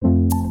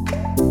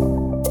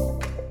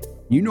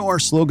You know our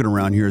slogan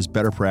around here is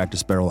better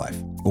practice, better life.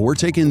 But we're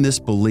taking this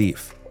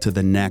belief to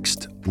the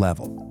next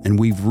level. And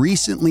we've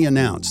recently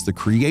announced the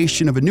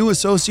creation of a new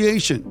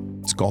association.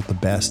 It's called the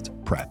Best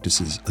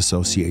Practices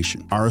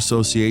Association. Our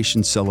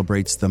association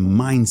celebrates the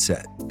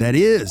mindset that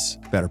is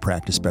better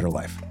practice, better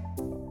life.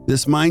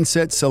 This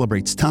mindset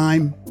celebrates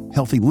time,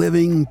 healthy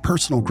living,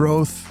 personal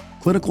growth,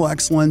 clinical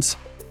excellence,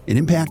 and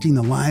impacting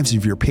the lives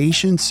of your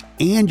patients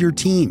and your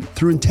team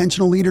through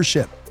intentional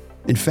leadership.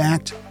 In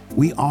fact,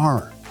 we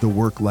are the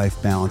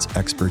work-life balance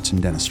experts in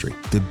dentistry.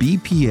 The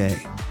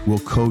BPA will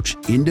coach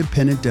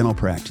independent dental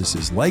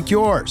practices like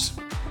yours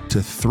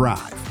to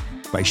thrive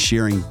by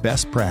sharing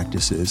best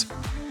practices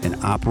and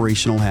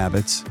operational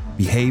habits,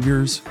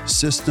 behaviors,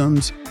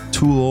 systems,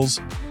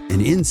 tools,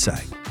 and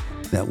insight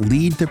that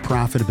lead to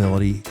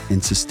profitability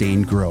and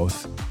sustained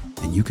growth,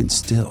 and you can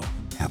still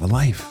have a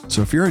life.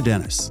 So if you're a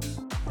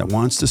dentist that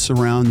wants to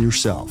surround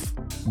yourself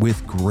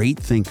with great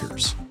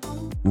thinkers,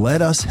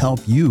 let us help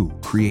you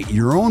create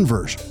your own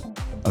version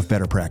of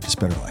better practice,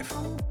 better life.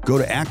 Go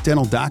to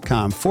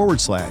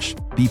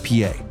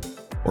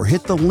actdental.com/BPA or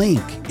hit the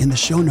link in the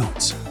show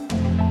notes.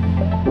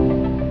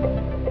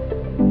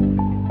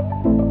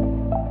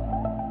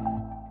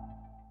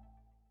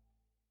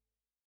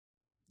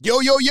 Yo,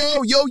 yo,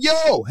 yo, yo,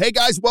 yo. Hey,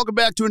 guys, welcome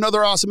back to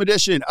another awesome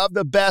edition of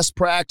the Best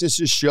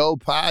Practices Show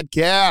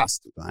podcast.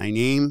 My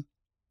name,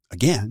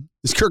 again,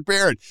 is Kirk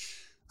Barron.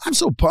 I'm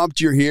so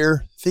pumped you're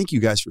here. Thank you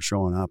guys for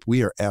showing up.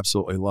 We are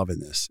absolutely loving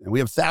this. And we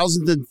have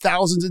thousands and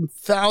thousands and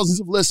thousands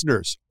of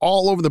listeners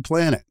all over the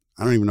planet.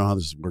 I don't even know how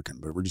this is working,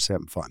 but we're just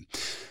having fun.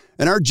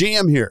 And our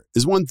jam here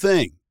is one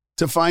thing: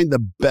 to find the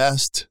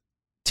best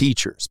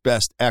teachers,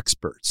 best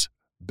experts,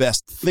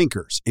 best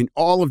thinkers in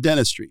all of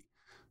dentistry,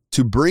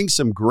 to bring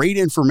some great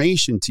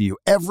information to you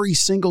every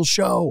single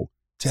show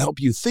to help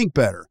you think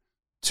better,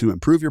 to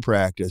improve your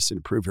practice and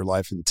improve your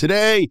life. And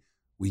today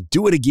we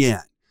do it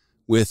again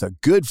with a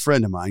good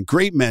friend of mine,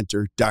 great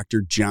mentor,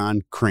 Dr.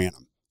 John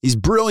Cranham. He's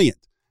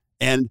brilliant.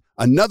 And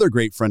another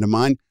great friend of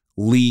mine,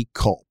 Lee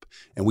Culp.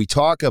 And we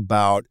talk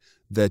about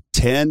the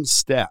 10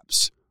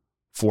 steps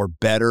for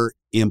better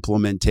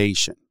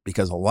implementation,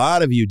 because a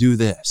lot of you do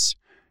this.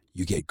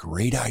 You get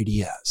great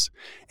ideas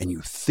and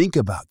you think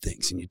about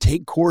things and you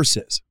take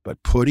courses,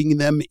 but putting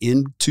them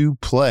into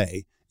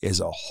play is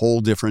a whole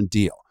different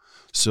deal.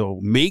 So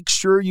make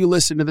sure you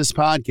listen to this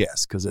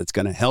podcast because it's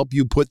going to help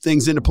you put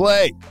things into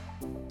play.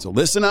 So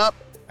listen up.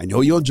 I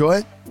know you'll enjoy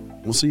it.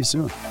 We'll see you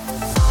soon.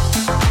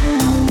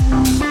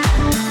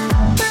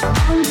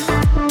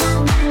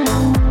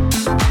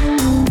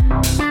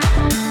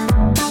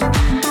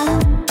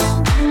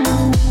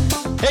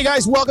 Hey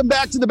guys, welcome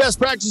back to the Best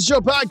Practice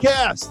Show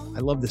podcast. I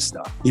love this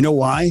stuff. You know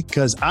why?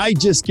 Because I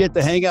just get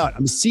to hang out.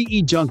 I'm a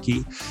CE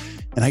junkie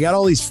and I got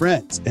all these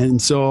friends. And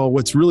so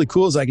what's really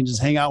cool is I can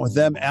just hang out with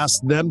them,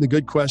 ask them the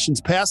good questions,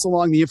 pass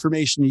along the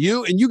information to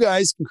you, and you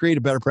guys can create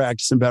a better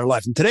practice and better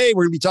life. And today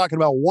we're going to be talking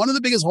about one of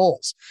the biggest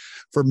holes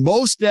for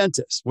most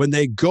dentists when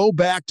they go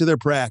back to their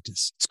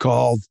practice. It's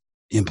called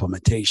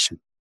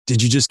implementation.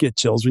 Did you just get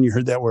chills when you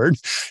heard that word?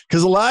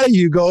 Because a lot of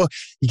you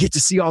get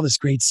to see all this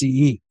great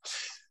CE.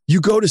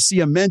 You go to see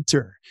a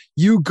mentor,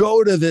 you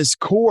go to this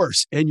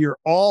course and you're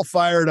all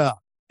fired up.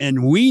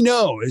 And we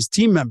know as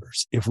team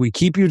members, if we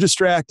keep you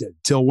distracted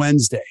till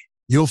Wednesday,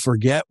 you'll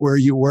forget where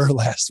you were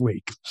last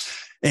week.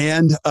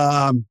 And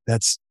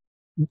that's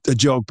a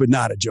joke, but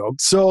not a joke.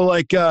 So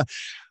I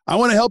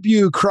want to help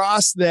you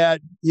cross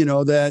that,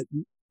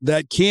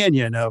 that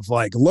canyon of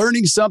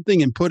learning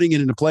something and putting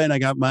it into play. And I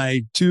got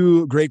my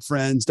two great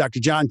friends, Dr.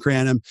 John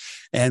Cranham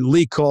and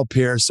Lee Culp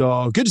here.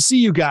 So good to see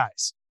you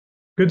guys.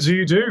 Good to see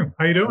you too.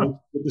 How you doing?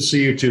 Good to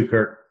see you too,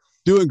 Kirk.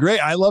 Doing great.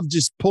 I love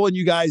just pulling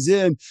you guys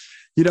in.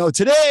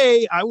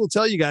 Today, I will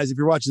tell you guys, if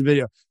you're watching the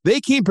video,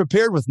 they came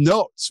prepared with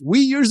notes. We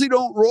usually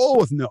don't roll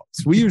with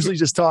notes. We usually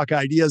just talk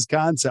ideas,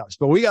 concepts,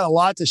 but we got a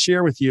lot to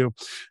share with you. And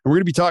we're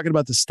going to be talking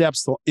about the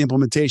steps to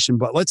implementation.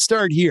 But let's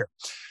start here.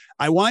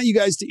 I want you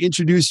guys to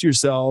introduce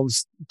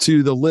yourselves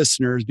to the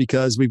listeners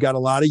because we've got a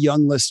lot of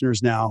young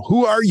listeners now.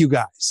 Who are you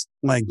guys?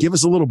 Give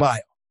us a little bio.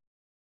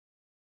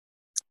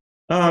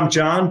 I'm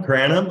John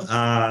Cranham.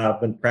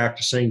 I've been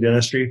practicing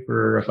dentistry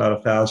for about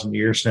 1,000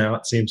 years now,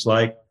 it seems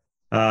like.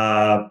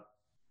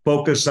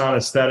 Focus on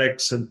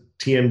aesthetics and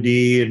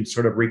TMD and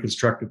sort of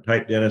reconstructive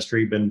type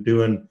dentistry. Been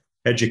doing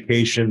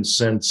education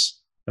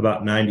since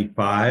about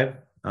 95.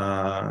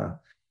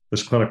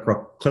 Was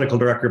clinical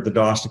director of the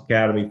Dost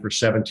Academy for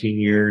 17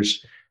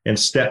 years and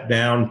stepped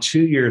down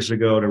 2 years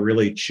ago to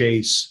really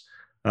chase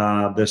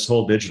this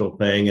whole digital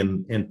thing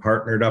and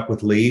partnered up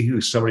with Lee,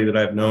 who's somebody that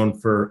I've known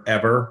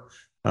forever,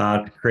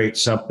 to create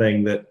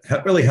something that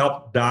really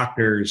helped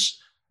doctors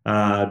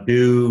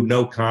do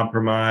no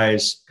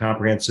compromise,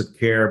 comprehensive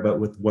care, but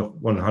with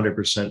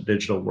 100%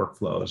 digital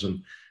workflows.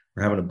 And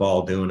we're having a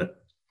ball doing it.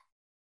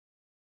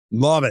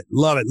 Love it.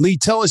 Love it. Lee,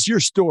 tell us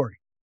your story.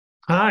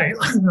 Hi,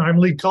 I'm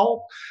Lee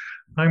Culp.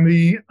 I'm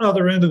the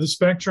other end of the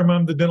spectrum.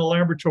 I'm the dental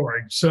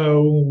laboratory.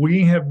 So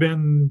we have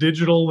been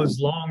digital as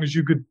long as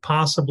you could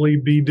possibly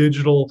be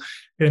digital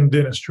in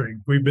dentistry.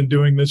 We've been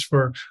doing this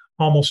for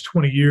almost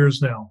 20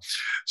 years now.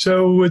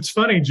 So it's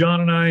funny,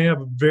 John and I have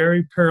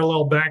very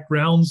parallel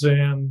backgrounds,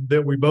 and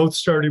that we both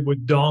started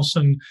with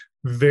Dawson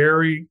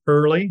very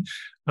early.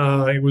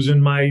 It was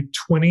in my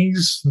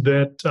 20s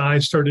that I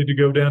started to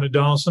go down to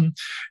Dawson,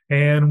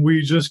 and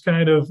we just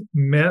kind of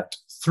met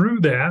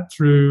through that,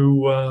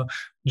 through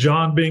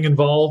John being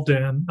involved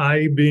and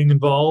I being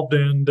involved,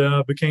 and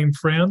became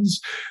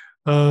friends.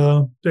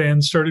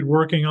 And started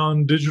working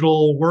on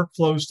digital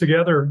workflows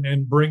together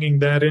and bringing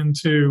that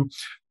into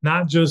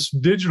not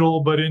just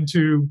digital, but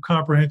into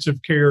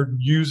comprehensive care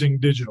using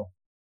digital.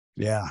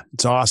 Yeah,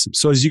 it's awesome.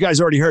 So as you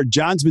guys already heard,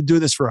 John's been doing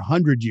this for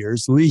 100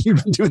 years. Lee,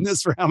 you've been doing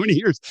this for how many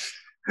years?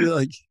 You're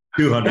like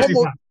 200.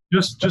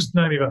 Just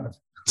 95.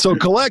 So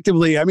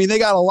collectively, I mean, they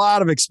got a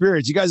lot of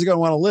experience. You guys are going to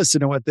want to listen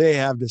to what they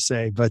have to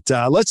say. But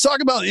let's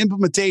talk about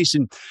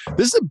implementation.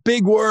 This is a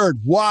big word.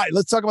 Why?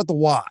 Let's talk about the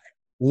why.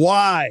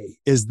 Why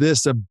is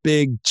this a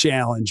big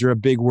challenge or a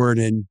big word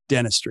in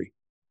dentistry?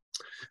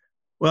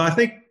 Well, I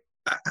think,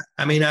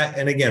 I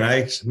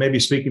may be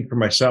speaking for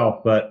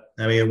myself, but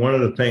I mean, one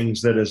of the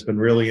things that has been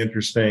really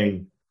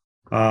interesting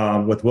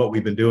with what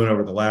we've been doing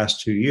over the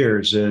last 2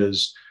 years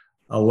is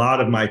a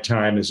lot of my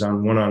time is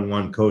on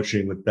one-on-one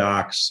coaching with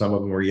docs. Some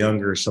of them are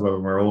younger, some of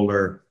them are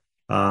older.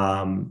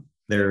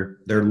 They're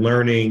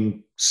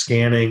learning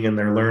scanning, and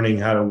they're learning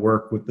how to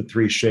work with the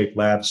 3Shape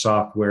lab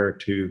software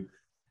to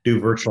do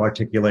virtual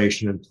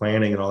articulation and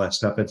planning and all that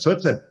stuff. And so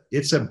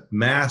it's a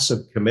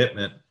massive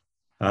commitment.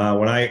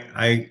 When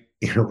I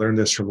learned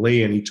this from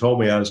Lee, and he told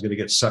me I was going to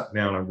get sucked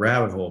down a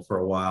rabbit hole for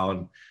a while,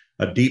 and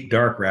a deep,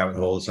 dark rabbit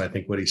hole is, I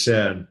think, what he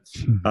said.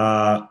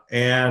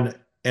 And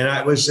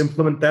I was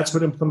that's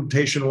what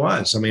implementation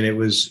was. I mean,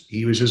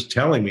 he was just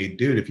telling me,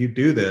 dude, if you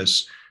do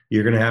this,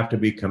 you're going to have to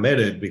be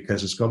committed,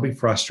 because it's going to be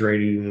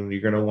frustrating, and you're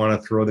going to want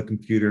to throw the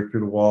computer through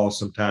the wall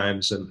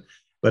sometimes.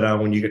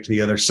 But when you get to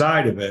the other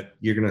side of it,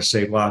 you're going to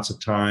save lots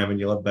of time, and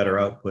you'll have better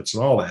outputs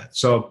and all that.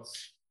 So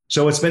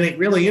what's been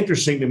really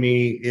interesting to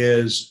me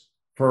is,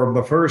 for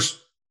the first,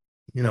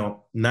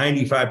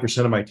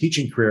 95% of my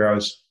teaching career, I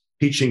was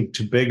teaching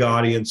to big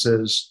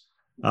audiences,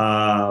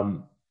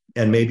 and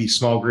maybe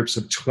small groups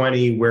of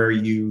 20, where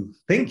you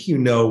think you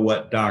know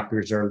what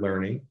doctors are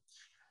learning.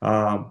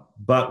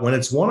 But when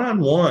it's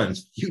one-on-one,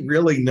 you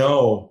really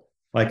know,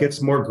 like, it's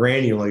more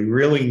granular. You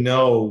really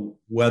know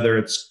whether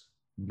it's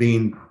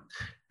being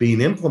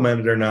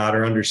implemented or not,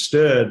 or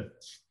understood.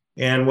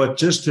 And what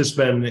just has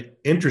been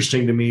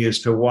interesting to me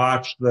is to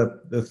watch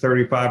the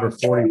 35 or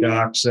 40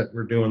 docs that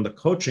we're doing the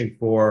coaching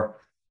for,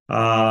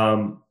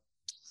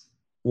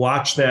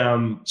 watch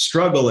them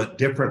struggle at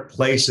different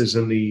places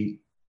in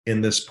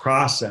this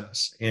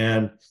process.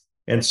 And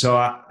so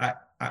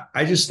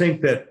I just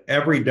think that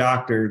every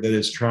doctor that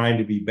is trying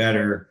to be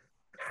better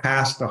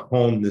has to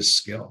hone this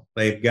skill.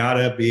 They've got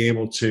to be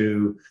able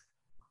to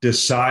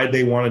decide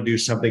they want to do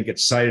something, get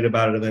excited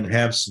about it, and then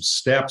have some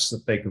steps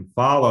that they can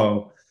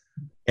follow,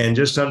 and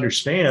just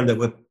understand that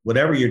with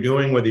whatever you're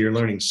doing, whether you're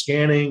learning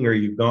scanning, or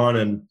you've gone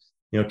and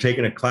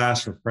taken a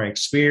class from Frank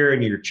Spear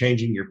and you're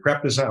changing your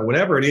prep design,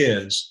 whatever it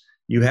is,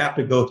 you have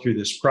to go through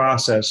this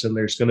process, and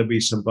there's going to be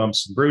some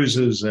bumps and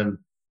bruises and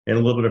a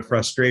little bit of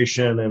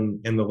frustration.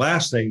 And the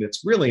last thing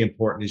that's really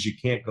important is you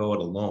can't go it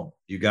alone.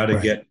 You got to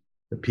get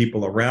the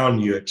people around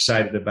you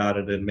excited about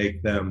it and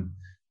make them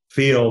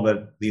feel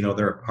that,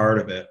 they're a part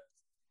of it.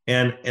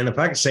 And if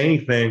I could say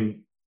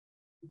anything,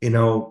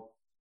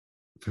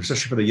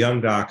 especially for the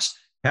young docs,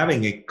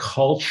 having a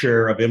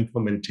culture of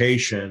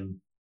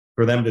implementation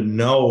for them to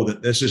know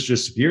that this is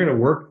just, if you're going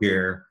to work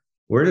here,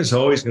 we're just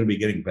always going to be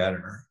getting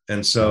better.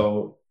 And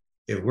so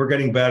if we're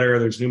getting better,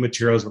 there's new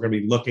materials, we're going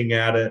to be looking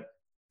at it,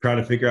 trying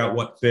to figure out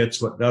what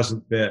fits, what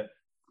doesn't fit,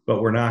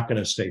 but we're not going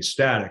to stay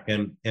static.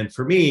 And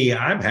for me,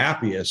 I'm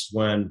happiest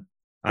when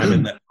I'm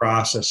in that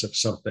process of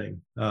something,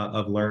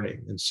 of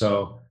learning. And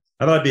so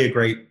I thought it'd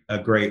be a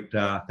great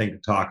thing to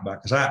talk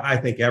about, because I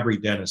think every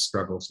dentist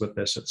struggles with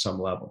this at some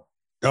level.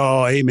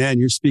 Oh, amen.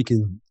 You're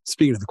speaking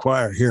to the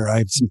choir here. I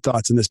have some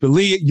thoughts on this, but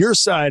Lee, your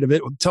side of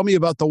it, tell me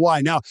about the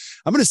why. Now,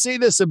 I'm going to say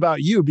this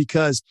about you,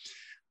 because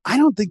I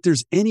don't think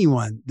there's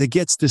anyone that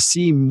gets to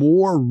see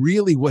more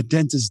really what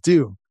dentists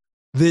do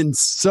than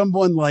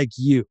someone like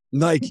you.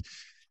 Like,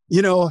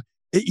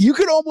 you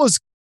could almost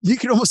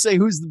say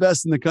who's the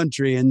best in the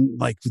country, and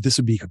like, this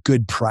would be a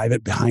good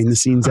private behind the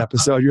scenes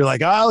episode. You're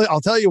like,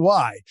 I'll tell you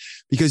why,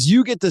 because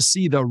you get to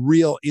see the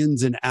real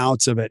ins and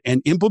outs of it,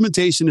 and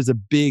implementation is a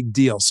big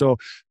deal. So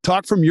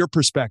talk from your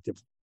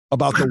perspective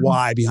about the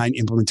why behind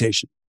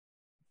implementation.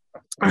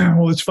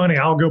 Well, it's funny.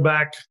 I'll go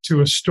back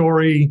to a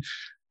story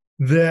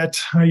that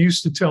I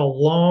used to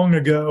tell long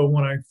ago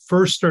when I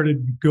first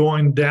started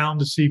going down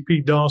to see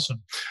Pete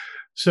Dawson.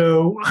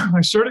 So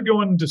I started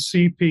going to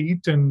see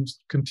Pete and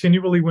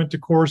continually went to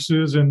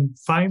courses, and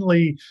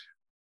finally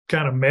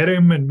kind of met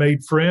him and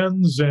made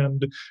friends.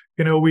 And,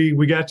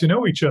 we got to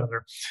know each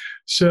other.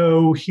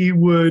 So he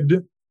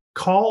would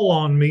call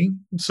on me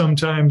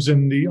sometimes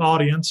in the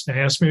audience to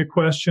ask me a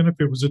question, if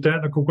it was a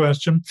technical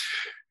question.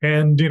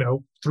 And,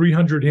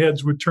 300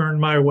 heads would turn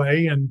my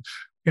way, and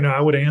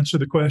I would answer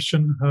the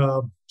question,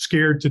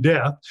 scared to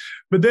death.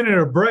 But then at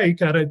a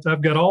break,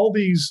 I've got all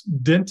these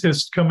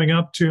dentists coming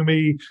up to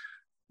me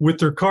with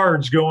their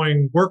cards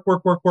going, work,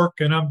 work, work, work.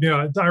 And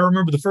I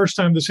remember the first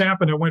time this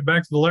happened, I went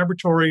back to the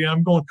laboratory and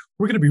I'm going,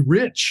 we're going to be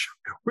rich.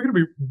 We're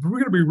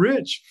going to be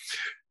rich.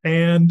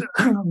 And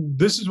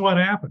this is what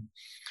happened.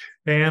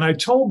 And I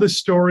told this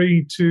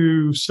story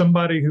to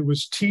somebody who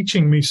was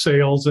teaching me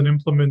sales and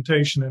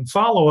implementation and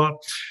follow-up.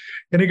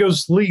 And he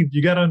goes, Lee,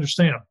 you got to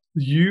understand,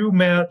 you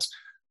met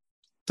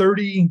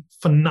 30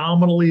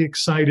 phenomenally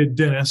excited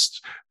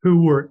dentists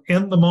who were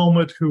in the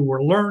moment, who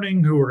were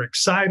learning, who were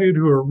excited,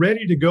 who are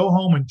ready to go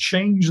home and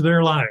change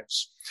their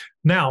lives.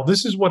 Now,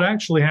 this is what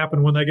actually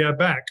happened when they got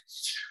back.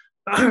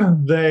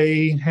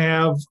 They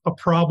have a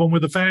problem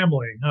with the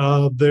family.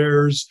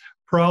 There's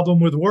problem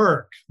with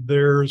work.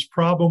 There's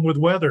problem with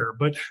weather,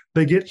 but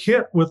they get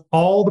hit with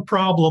all the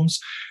problems.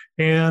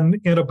 And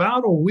in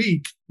about a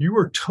week, you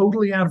are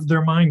totally out of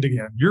their mind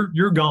again.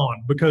 You're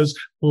gone because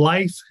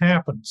life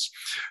happens.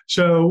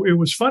 So it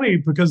was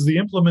funny because the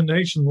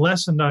implementation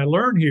lesson I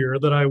learned here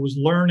that I was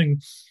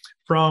learning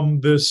from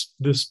this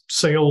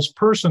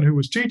salesperson who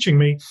was teaching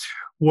me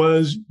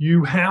was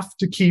you have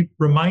to keep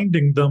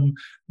reminding them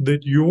that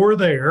you're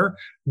there,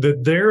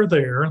 that they're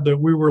there, that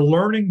we were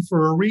learning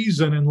for a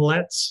reason, and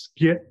let's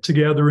get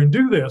together and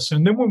do this.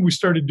 And then when we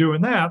started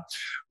doing that,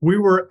 we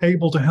were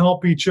able to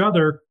help each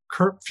other,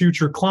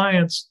 future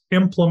clients,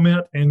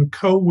 implement and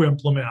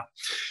co-implement.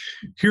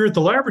 Here at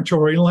the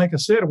laboratory, like I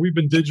said, we've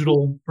been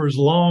digital for as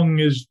long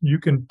as you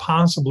can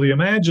possibly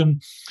imagine.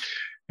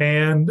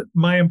 And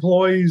my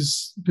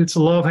employees, it's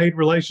a love-hate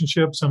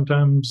relationship.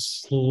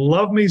 Sometimes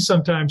love me,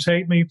 sometimes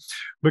hate me,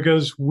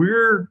 because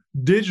we're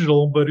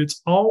digital, but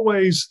it's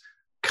always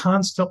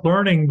constant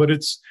learning. But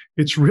it's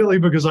really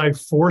because I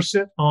force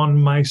it on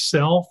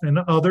myself and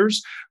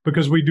others,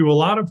 because we do a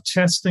lot of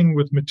testing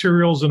with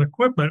materials and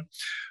equipment.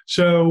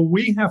 So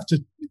we have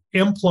to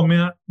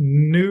implement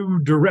new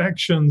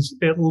directions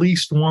at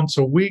least once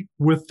a week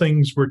with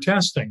things we're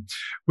testing.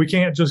 We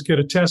can't just get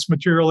a test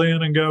material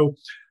in and go,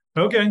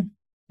 okay,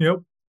 we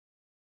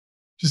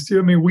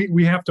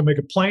have to make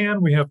a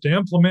plan. We have to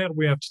implement.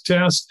 We have to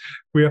test.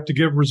 We have to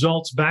give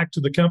results back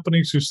to the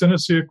companies who sent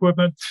us the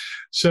equipment.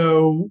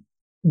 So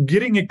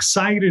getting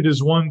excited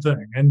is one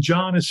thing, and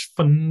John is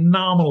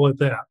phenomenal at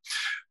that.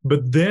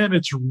 But then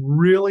it's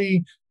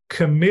really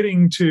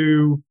committing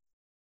to,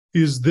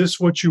 is this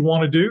what you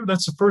want to do?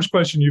 That's the first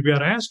question you've got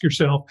to ask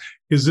yourself.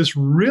 Is this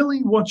really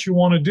what you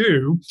want to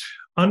do?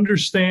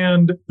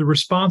 Understand the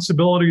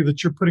responsibility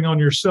that you're putting on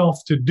yourself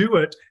to do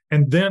it,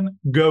 and then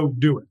go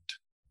do it.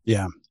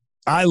 Yeah.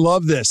 I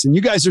love this. And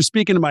you guys are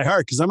speaking to my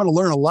heart because I'm going to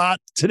learn a lot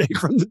today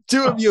from the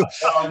two of you.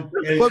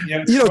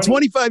 But,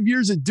 25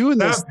 years of doing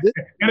this.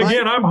 And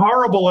again, I'm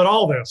horrible at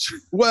all this.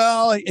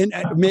 Well,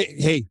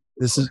 hey,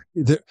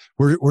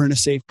 we're in a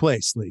safe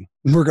place, Lee.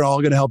 We're all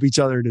going to help each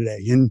other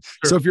today. And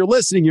sure. So if you're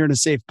listening, you're in a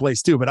safe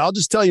place too. But I'll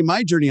just tell you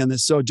my journey on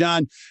this. So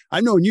John,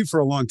 I've known you for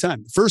a long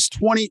time.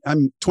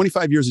 I'm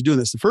 25 years of doing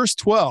this. The first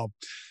 12,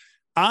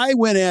 I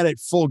went at it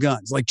full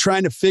guns, like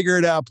trying to figure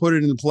it out, put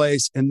it in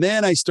place. And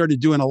then I started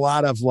doing a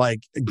lot of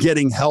like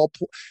getting help.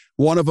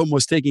 One of them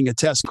was taking a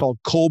test called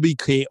Colbe,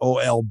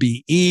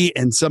 Kolbe,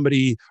 and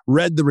somebody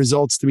read the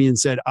results to me and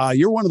said,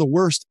 you're one of the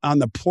worst on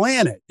the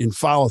planet in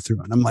follow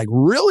through. And I'm like,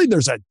 really?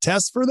 There's a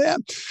test for that?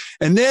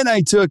 And then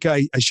I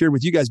shared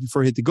with you guys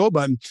before I hit the go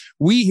button,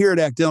 we here at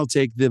Accidental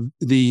take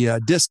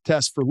the DISC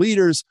test for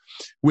leaders,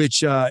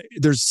 which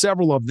there's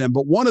several of them,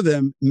 but one of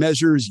them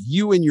measures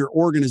you and your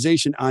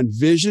organization on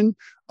vision,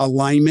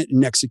 alignment,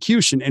 and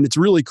execution. And it's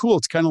really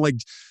cool.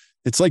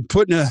 It's like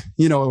putting a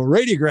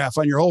radiograph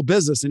on your whole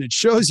business, and it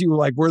shows you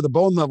like where the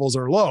bone levels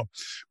are low,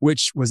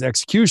 which was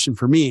execution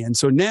for me. And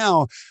so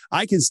now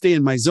I can stay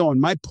in my zone.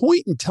 My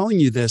point in telling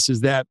you this is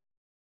that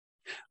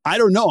I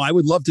don't know. I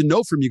would love to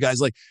know from you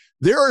guys, like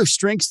there are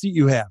strengths that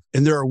you have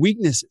and there are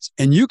weaknesses,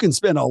 and you can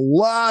spend a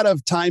lot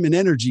of time and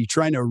energy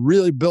trying to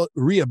really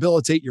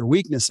rehabilitate your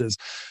weaknesses,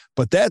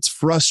 but that's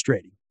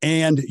frustrating.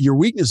 And your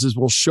weaknesses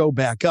will show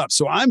back up.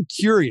 So I'm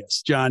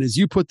curious, John, as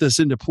you put this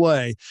into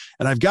play,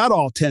 and I've got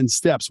all 10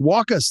 steps,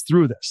 walk us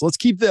through this. Let's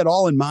keep that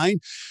all in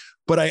mind.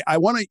 But I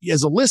want to,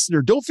 as a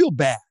listener, don't feel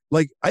bad.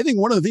 Like, I think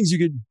one of the things you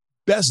could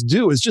best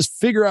do is just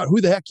figure out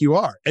who the heck you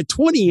are. At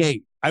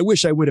 28, I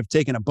wish I would have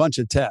taken a bunch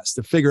of tests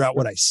to figure out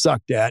what I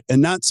sucked at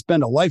and not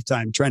spend a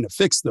lifetime trying to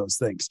fix those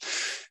things.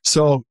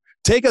 So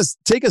take us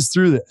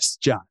through this,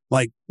 John.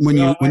 Like when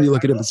you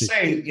look at it,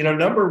 say,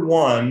 number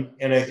one,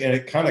 and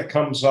it kind of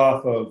comes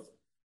off of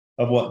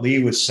what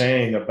Lee was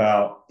saying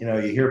about, you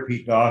hear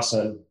Pete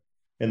Dawson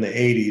in the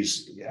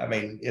 80s. I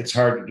mean, it's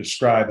hard to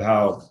describe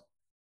how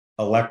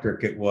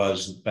electric it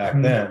was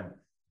back then,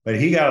 but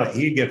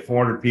he'd get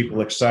 400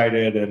 people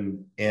excited,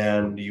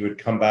 and you would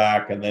come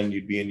back, and then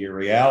you'd be in your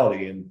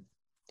reality.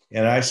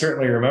 And I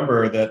certainly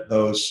remember that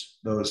those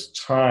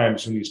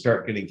times when you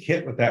start getting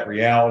hit with that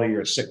reality,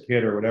 or a sick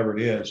kid or whatever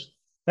it is.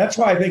 That's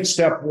why I think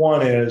step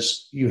one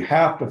is you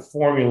have to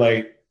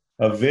formulate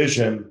a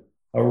vision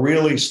a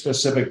really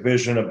specific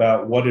vision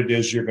about what it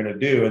is you're going to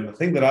do. And the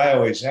thing that I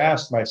always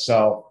asked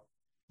myself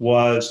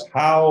was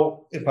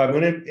how, if I'm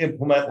going to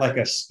implement like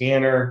a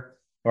scanner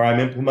or I'm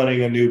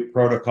implementing a new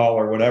protocol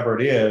or whatever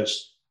it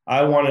is,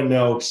 I want to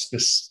know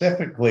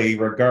specifically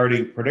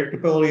regarding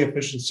predictability,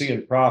 efficiency,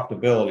 and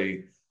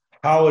profitability,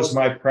 how is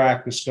my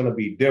practice going to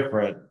be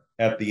different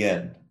at the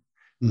end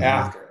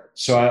after?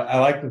 So I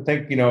like to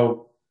think,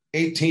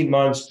 18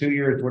 months, 2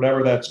 years,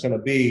 whatever that's going to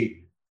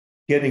be,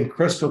 getting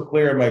crystal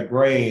clear in my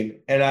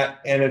brain. And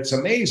it's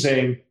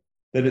amazing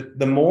that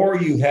the more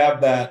you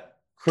have that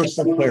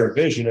crystal clear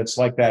vision, it's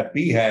like that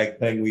BHAG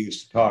thing we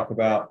used to talk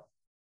about.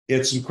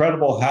 It's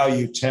incredible how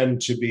you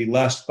tend to be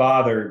less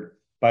bothered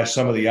by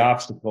some of the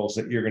obstacles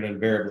that you're going to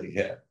invariably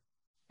hit.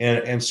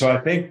 And so I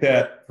think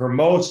that for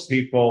most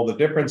people, the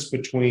difference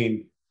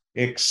between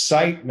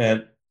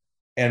excitement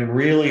and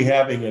really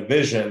having a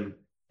vision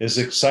is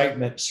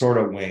excitement sort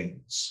of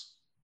wanes.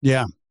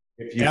 Yeah,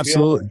 if you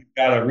absolutely. feel like you've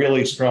got a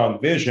really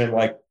strong vision,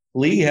 like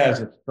Lee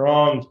has a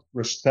strong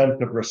sense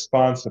of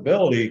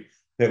responsibility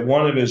that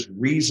one of his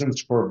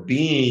reasons for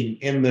being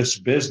in this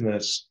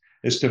business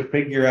is to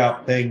figure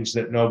out things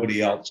that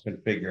nobody else can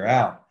figure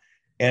out.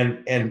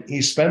 And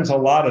he spends a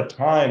lot of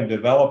time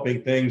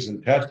developing things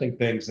and testing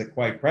things that,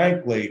 quite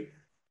frankly,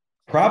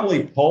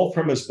 probably pull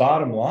from his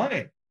bottom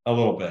line a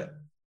little bit.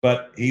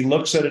 But he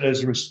looks at it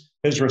as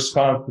his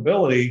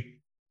responsibility.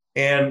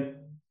 And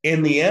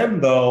in the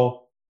end,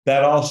 though,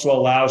 that also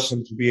allows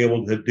him to be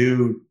able to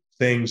do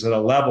things at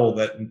a level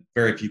that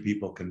very few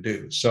people can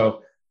do.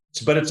 So,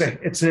 but it's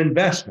an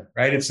investment,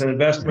 right? It's an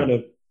investment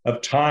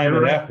of time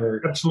and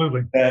effort.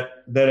 Absolutely.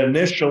 That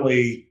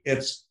initially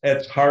it's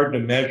hard to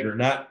measure.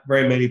 Not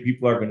very many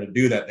people are going to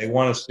do that. They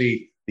want to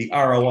see the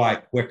ROI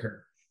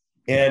quicker.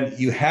 And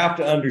you have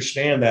to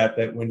understand that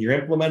when you're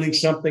implementing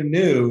something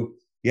new,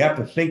 you have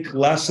to think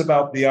less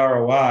about the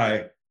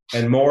ROI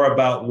and more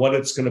about what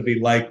it's going to be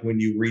like when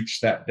you reach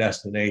that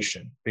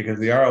destination, because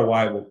the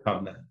ROI will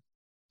come then.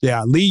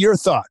 Yeah. Lee, your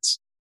thoughts?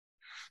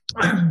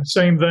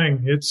 Same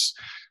thing. It's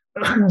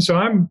so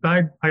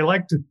I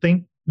like to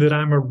think that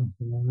I'm a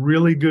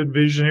really good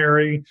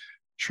visionary,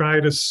 try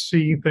to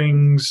see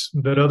things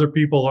that other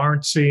people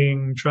aren't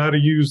seeing, try to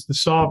use the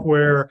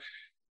software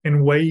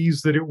in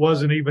ways that it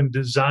wasn't even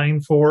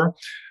designed for,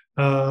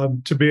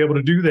 to be able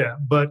to do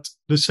that. But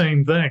the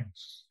same thing.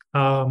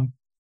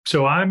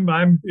 So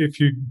I'm if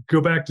you go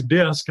back to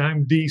DISC,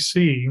 I'm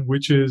DC,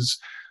 which is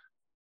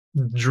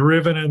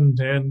driven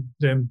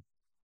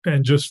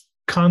and just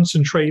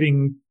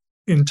concentrating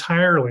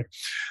entirely.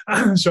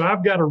 So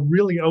I've got to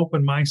really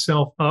open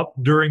myself up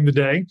during the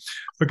day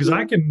because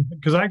I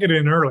get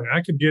in early.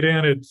 I could get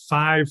in at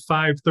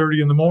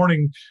 5:30 in the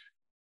morning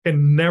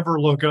and never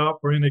look up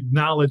or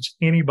acknowledge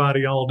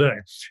anybody all day.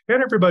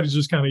 And everybody's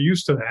just kind of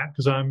used to that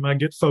because I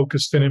get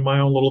focused and in my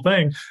own little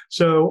thing.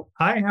 So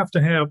I have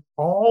to have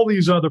all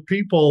these other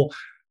people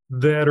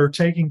that are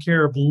taking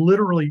care of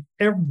literally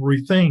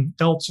everything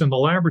else in the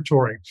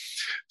laboratory.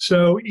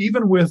 So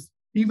even with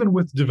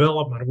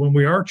development, when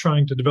we are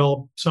trying to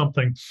develop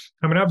something,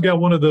 I mean, I've got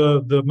one of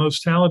the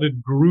most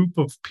talented group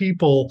of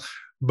people,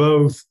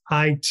 both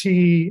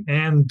IT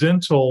and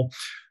dental.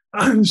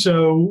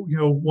 So,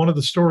 one of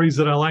the stories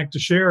that I like to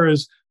share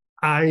is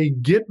I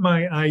get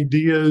my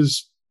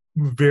ideas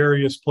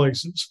various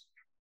places.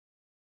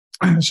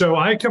 So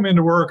I come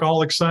into work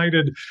all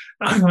excited.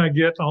 I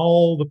get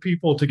all the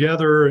people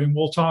together and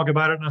we'll talk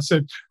about it. And I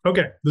said,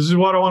 okay, this is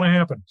what I want to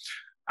happen.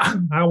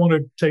 I want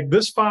to take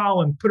this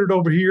file and put it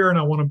over here, and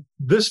I want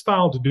this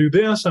file to do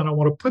this, and I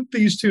want to put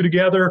these two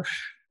together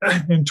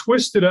and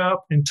twist it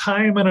up and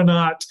tie them in a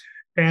knot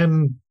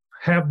and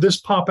have this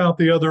pop out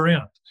the other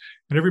end.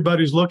 And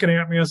everybody's looking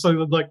at me. I say,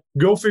 like,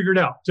 go figure it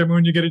out. Tell me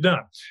when you get it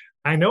done.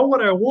 I know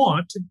what I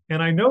want,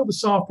 and I know the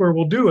software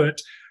will do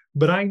it,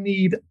 but I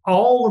need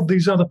all of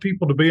these other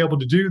people to be able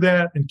to do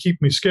that and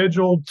keep me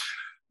scheduled.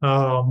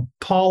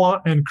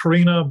 Paula and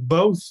Karina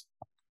both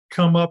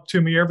come up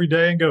to me every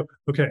day and go,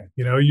 okay,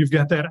 you've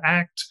got that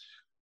ACT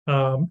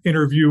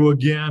interview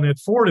again at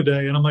 4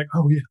 today. And I'm like,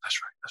 oh, yeah,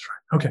 that's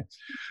right. Okay.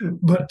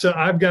 But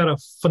I've got a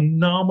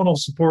phenomenal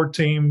support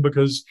team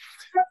because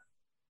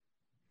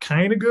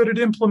kind of good at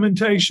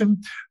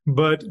implementation,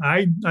 but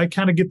I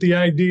kind of get the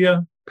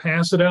idea,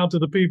 pass it out to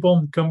the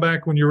people, come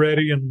back when you're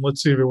ready, and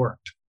let's see if it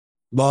worked.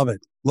 Love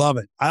it.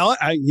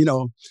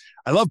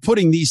 I love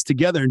putting these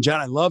together. And John,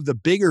 I love the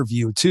bigger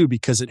view too,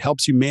 because it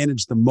helps you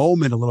manage the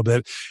moment a little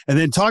bit. And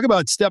then talk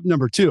about step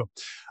number 2.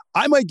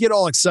 I might get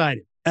all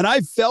excited. And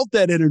I felt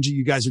that energy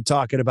you guys are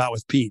talking about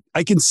with Pete.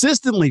 I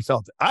consistently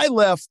felt it. I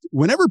left,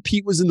 whenever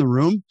Pete was in the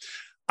room,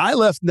 I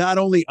left not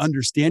only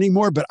understanding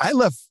more, but I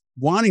left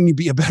wanting to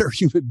be a better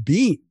human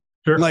being.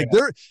 Sure.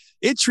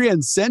 It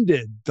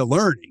transcended the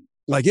learning.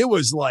 It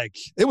was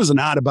an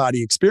out of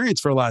body experience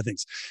for a lot of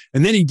things.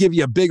 And then he'd give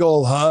you a big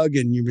old hug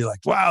and you'd be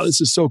like, wow,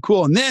 this is so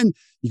cool. And then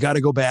you got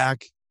to go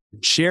back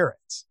and share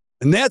it.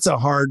 And that's a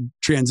hard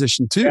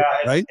transition too,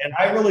 right? And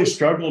I really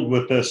struggled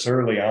with this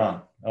early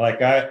on.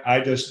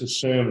 I just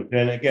assumed,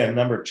 and again,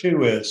 number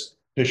 2 is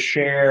to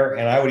share,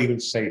 and I would even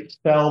say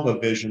sell the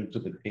vision to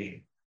the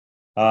team.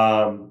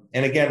 And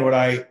again, what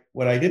I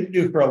didn't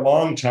do for a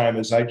long time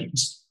is I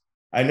just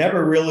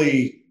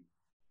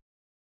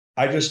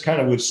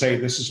kind of would say,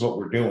 this is what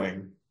we're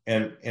doing.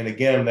 And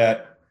again,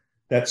 that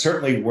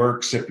certainly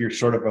works if you're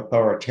sort of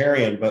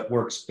authoritarian, but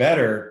works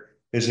better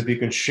is if you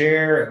can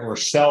share or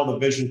sell the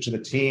vision to the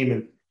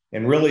team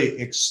and really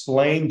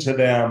explain to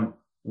them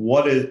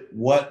what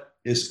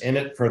is in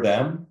it for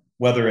them,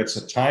 whether it's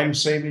a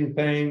time-saving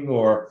thing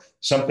or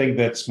something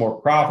that's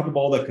more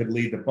profitable that could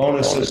lead to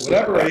bonuses,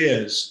 whatever it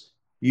is.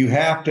 You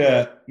have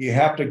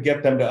to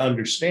get them to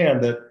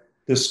understand that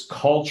this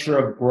culture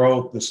of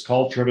growth, this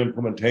culture of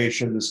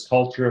implementation, this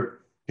culture of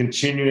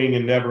continuing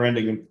and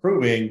never-ending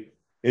improving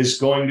is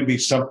going to be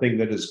something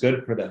that is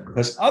good for them.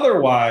 Because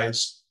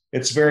otherwise,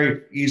 it's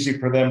very easy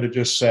for them to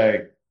just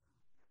say,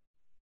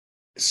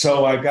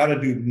 so I've got to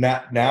do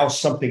now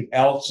something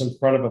else in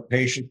front of a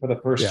patient for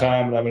the first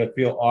time, and I'm going to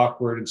feel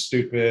awkward and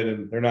stupid,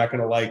 and they're not going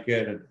to like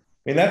it. And I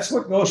mean, that's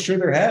what goes through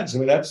their heads. I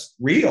mean, that's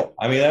real.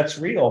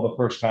 The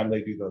first time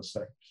they do those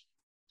things.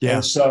 Yeah.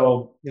 And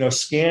so,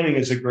 scanning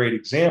is a great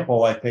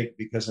example, I think,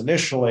 because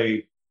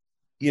initially,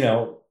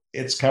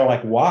 it's kind of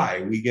like,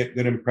 why? We get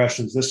good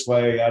impressions this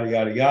way, yada,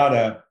 yada,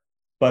 yada.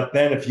 But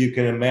then if you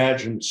can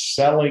imagine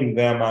selling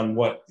them on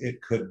what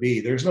it could be,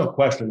 there's no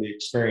question the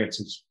experience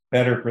is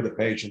better for the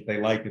patient.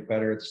 They like it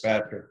better. It's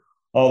faster,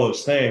 all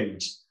those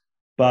things.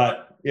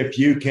 But if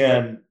you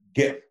can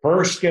get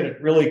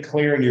it really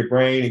clear in your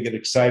brain and get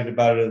excited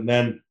about it, and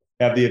then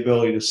have the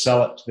ability to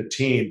sell it to the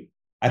team,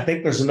 I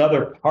think there's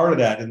another part of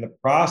that in the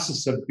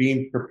process of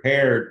being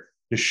prepared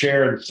to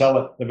share and sell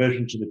it, the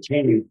vision to the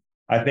team.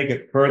 I think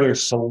it further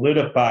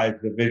solidifies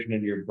the vision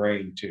in your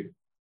brain too.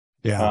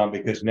 Yeah.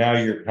 Because now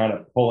you're kind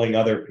of pulling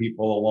other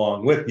people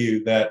along with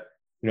you that,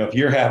 if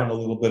you're having a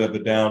little bit of a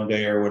down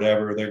day or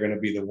whatever, they're going to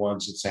be the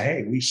ones that say,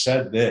 hey, we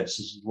said this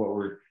is what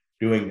we're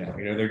doing now.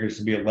 There needs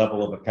to be a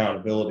level of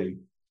accountability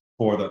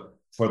for the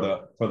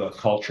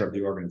culture of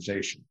the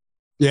organization.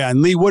 Yeah.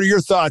 And Lee, what are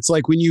your thoughts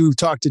like when you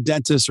talk to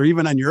dentists or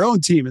even on your own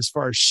team as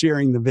far as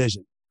sharing the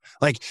vision?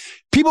 Like,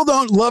 people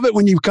don't love it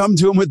when you come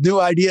to them with new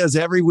ideas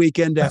every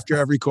weekend after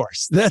every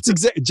course. That's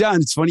exactly,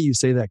 John, it's funny you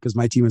say that because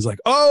my team is like,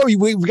 oh,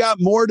 we've got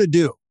more to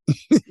do.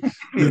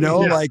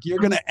 Like you're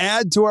going to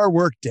add to our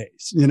work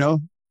days,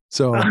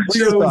 So what are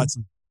your thoughts?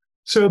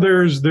 So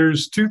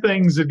there's two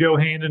things that go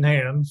hand in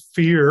hand,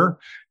 fear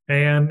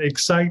and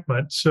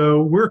excitement.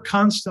 So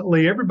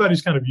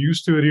everybody's kind of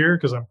used to it here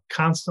because I'm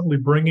constantly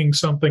bringing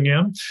something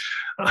in.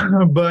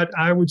 But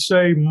I would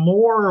say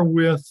more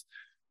with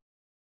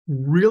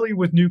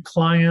new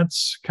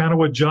clients, kind of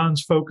what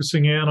John's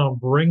focusing in on,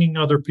 bringing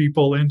other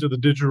people into the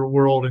digital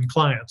world and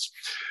clients.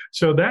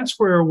 So that's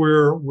where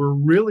we're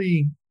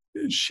really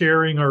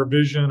sharing our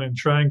vision and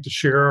trying to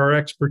share our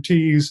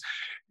expertise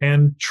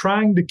and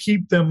trying to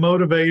keep them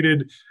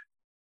motivated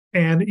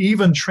and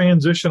even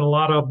transition a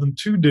lot of them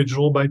to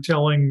digital by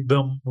telling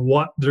them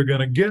what they're going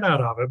to get out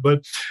of it.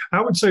 But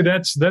I would say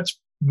that's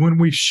when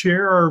we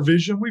share our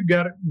vision. We've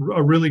got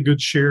a really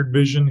good shared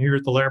vision here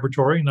at the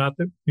laboratory. Not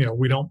that,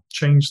 we don't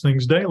change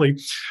things daily,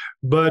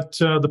 but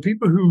the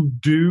people who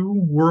do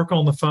work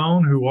on the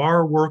phone, who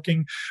are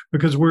working,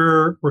 because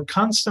we're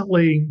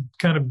constantly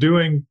kind of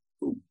doing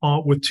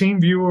with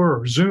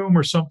TeamViewer or Zoom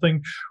or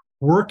something,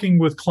 working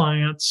with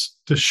clients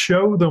to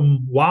show them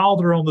while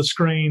they're on the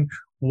screen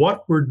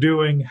what we're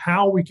doing,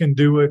 how we can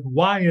do it,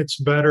 why it's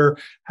better,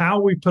 how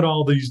we put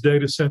all these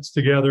data sets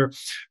together.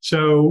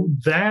 So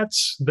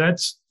that's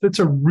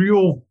a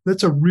real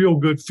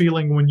good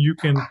feeling when you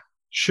can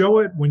show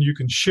it, when you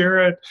can share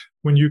it,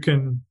 when you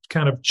can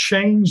kind of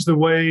change the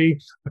way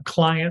a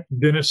client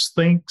dentist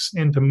thinks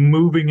into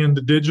moving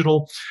into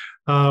digital.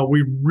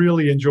 We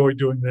really enjoy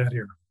doing that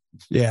here.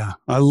 Yeah,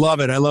 I love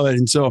it.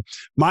 And so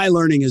my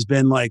learning has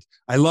been like,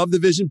 I love the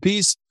vision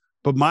piece,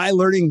 but my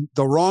learning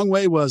the wrong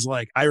way was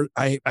like, I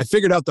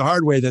figured out the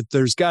hard way that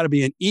there's got to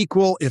be an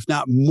equal, if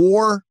not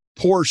more,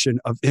 portion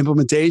of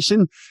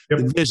implementation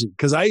and vision.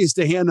 Because I used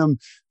to hand them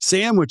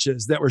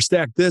sandwiches that were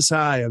stacked this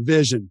high of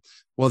vision.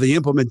 Well, the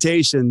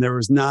implementation, there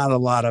was not a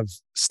lot of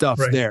stuff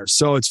there.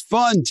 So it's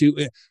fun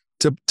to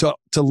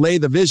lay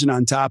the vision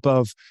on top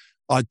of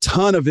a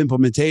ton of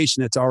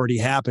implementation that's already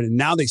happened. And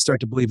now they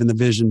start to believe in the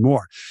vision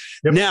more.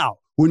 Now,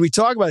 when we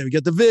talk about it, we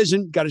get the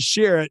vision, got to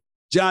share it.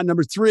 John,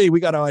 number 3, we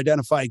got to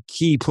identify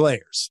key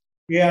players.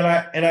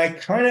 Yeah,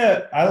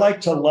 I like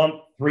to lump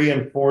 3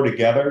 and 4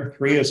 together.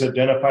 3 is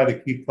identify the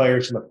key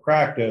players in the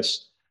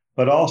practice,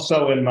 but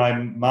also in my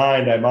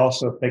mind, I'm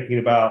also thinking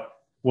about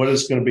what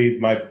is going to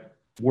be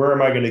where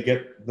am I going to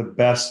get the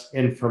best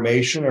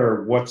information,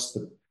 or what's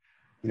the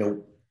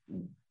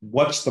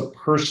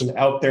person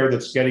out there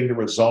that's getting the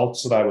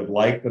results that I would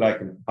like, that I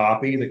can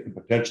copy, that could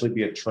potentially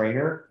be a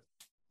trainer.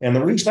 And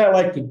the reason I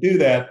like to do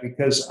that,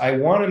 because I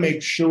want to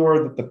make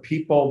sure that the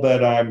people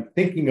that I'm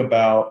thinking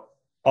about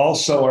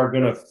also are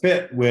going to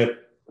fit with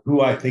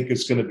who I think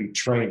is going to be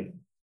training.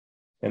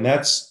 And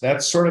that's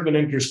sort of an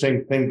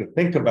interesting thing to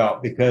think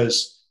about,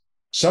 because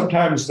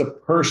sometimes the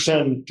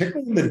person,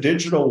 particularly in the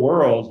digital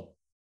world,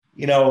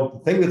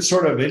 the thing that's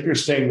sort of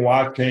interesting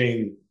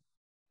watching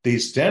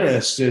these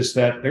dentists is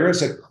that there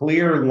is a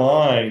clear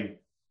line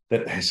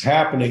that is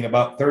happening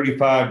about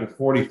 35 to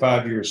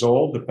 45 years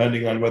old,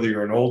 depending on whether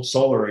you're an old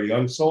soul or a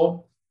young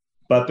soul.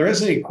 But there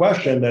isn't any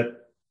question that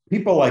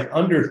people like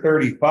under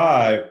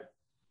 35,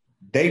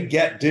 they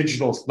get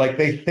digital, like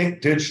they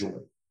think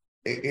digitally.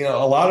 You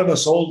know, a lot of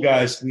us old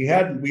guys, we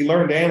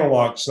learned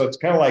analog. So it's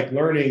kind of like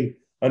learning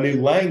a new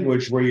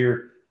language where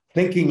you're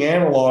thinking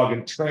analog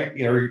and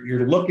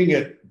you're looking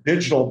at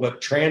digital,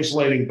 but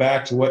translating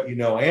back to what you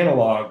know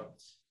analog.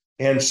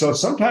 And so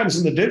sometimes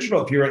in the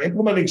digital, if you're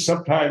implementing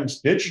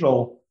sometimes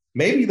digital,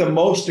 maybe the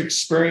most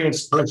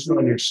experienced person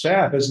on your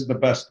staff isn't the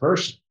best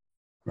person.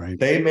 Right.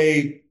 They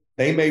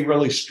may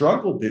really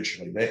struggle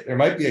digitally. There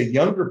might be a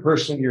younger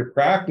person in your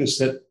practice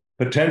that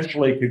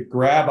potentially could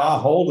grab a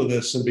hold of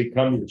this and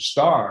become your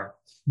star.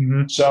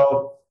 Mm-hmm.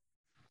 So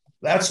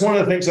that's one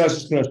of the things I was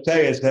just going to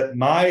say is that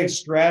my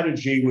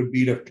strategy would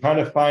be to kind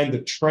of find the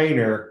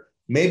trainer,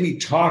 maybe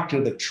talk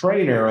to the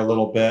trainer a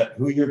little bit,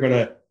 who you're going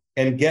to,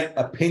 and get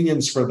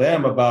opinions for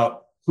them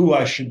about who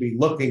I should be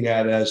looking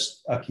at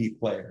as a key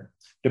player,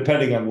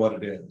 depending on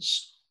what it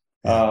is.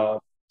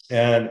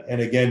 And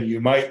again,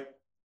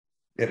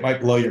 it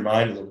might blow your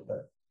mind a little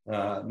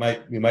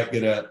bit. You might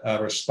get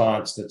a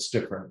response that's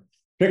different,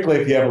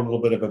 particularly if you have a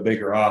little bit of a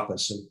bigger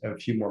office and a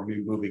few more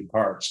moving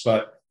parts.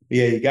 But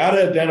yeah, you got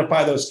to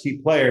identify those key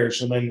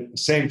players. And then at the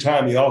same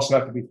time, you also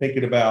have to be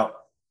thinking about,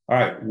 all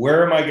right,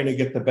 where am I going to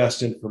get the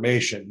best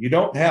information? You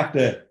don't have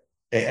to,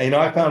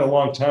 I found a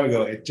long time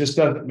ago, it just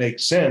doesn't make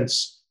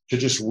sense to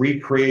just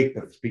recreate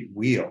the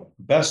wheel.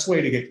 The best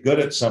way to get good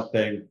at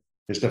something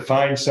is to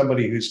find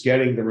somebody who's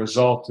getting the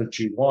results that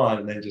you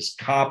want and then just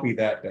copy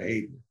that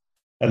behavior.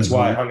 That's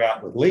why I hung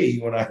out with Lee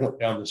when I went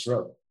down this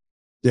road.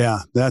 Yeah,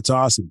 that's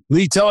awesome.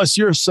 Lee, tell us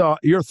your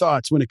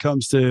thoughts when it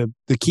comes to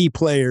the key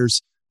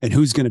players and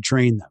who's going to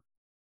train them.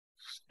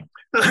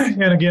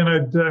 And again,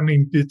 I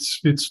mean, it's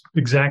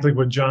exactly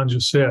what John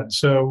just said.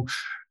 So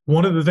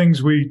one of the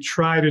things we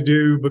try to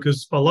do,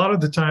 because a lot of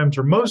the times,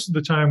 or most of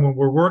the time when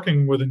we're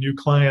working with a new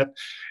client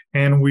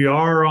and we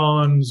are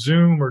on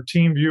Zoom or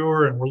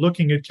TeamViewer and we're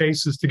looking at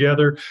cases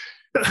together,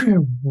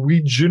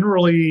 we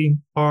generally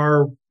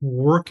are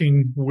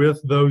working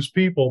with those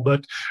people,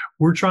 but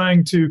we're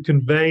trying to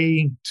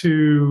convey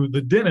to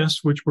the dentist,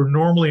 which we're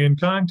normally in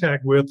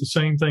contact with, the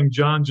same thing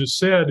John just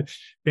said,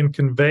 in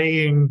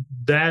conveying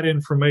that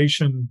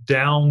information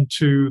down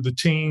to the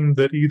team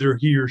that either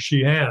he or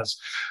she has.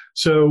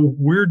 So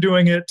we're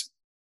doing it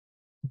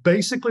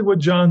basically what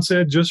John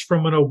said, just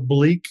from an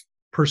oblique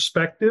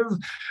perspective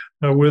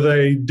with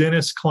a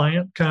dentist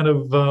client kind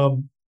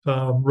of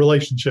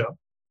relationship.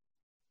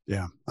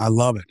 Yeah, I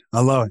love it.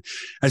 I love it.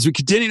 As we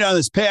continue down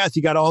this path,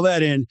 you got all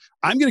that in.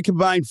 I'm going to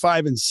combine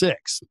 5 and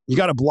 6. You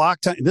got a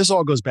block time. This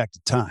all goes back to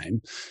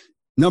time.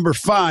 Number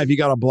 5, you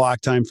got a block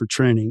time for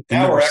training. And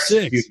now we're 6,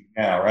 executing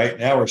now, right?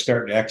 Now we're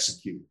starting to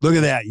execute. Look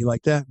at that. You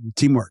like that?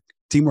 Teamwork.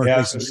 Yeah, I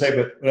was going to say,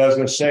 but what I was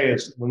going to say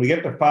is when we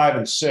get to 5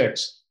 and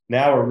 6,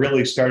 now we're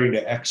really starting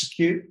to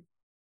execute.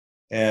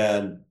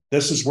 And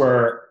this is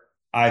where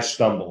I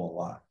stumble a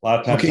lot. A lot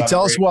of times. Okay,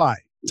 tell us why.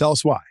 Tell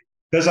us why.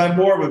 Because I'm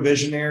more of a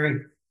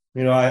visionary.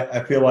 You know,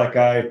 I feel like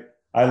I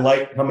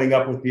like coming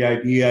up with the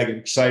idea. I get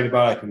excited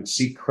about it. I can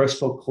see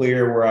crystal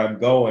clear where I'm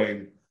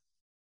going.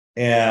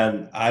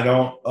 And I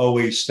don't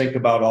always think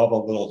about all the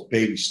little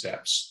baby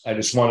steps. I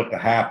just want it to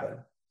happen.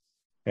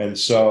 And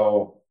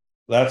so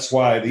that's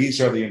why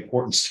these are the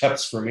important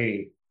steps for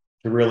me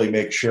to really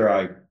make sure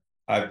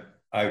I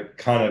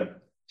kind of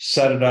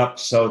set it up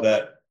so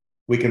that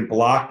we can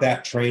block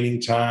that training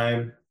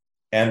time.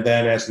 And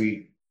then as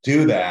we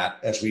do that,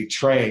 as we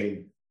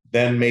train,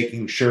 then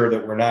making sure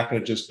that we're not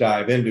going to just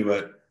dive into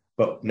it,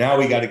 but now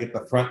we got to get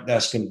the front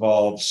desk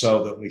involved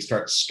so that we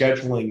start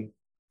scheduling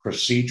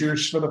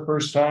procedures for the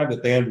first time,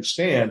 that they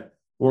understand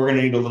we're going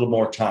to need a little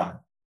more time.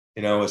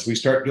 You know, as we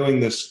start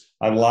doing this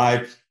on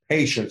live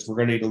patients, we're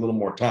going to need a little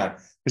more time.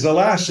 Because the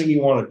last thing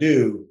you want to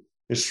do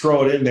is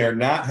throw it in there,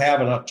 not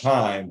have enough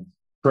time,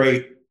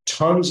 create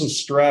tons of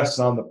stress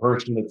on the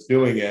person that's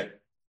doing it,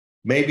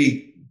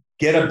 maybe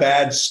get a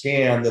bad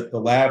scan that the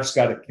lab's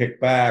got to kick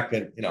back.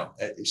 And, you know,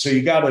 so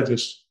you got to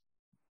just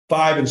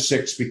 5 and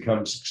 6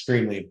 becomes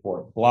extremely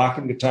important.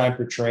 Blocking the time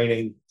for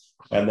training.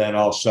 And then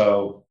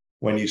also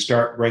when you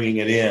start bringing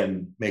it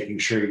in, making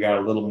sure you got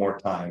a little more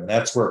time. And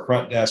that's where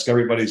front desk,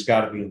 everybody's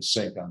got to be in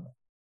sync on that.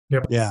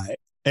 Yep. Yeah,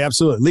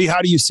 absolutely. Lee,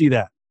 how do you see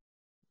that?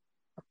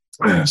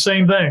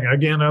 Same thing.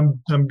 Again,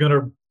 I'm going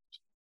to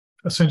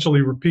essentially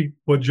repeat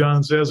what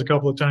John says a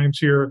couple of times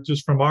here,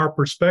 just from our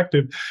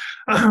perspective.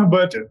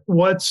 But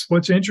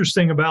what's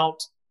interesting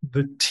about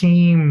the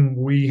team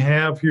we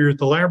have here at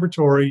the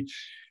laboratory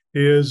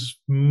is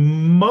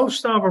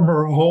most of them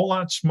are a whole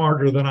lot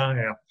smarter than I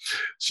am.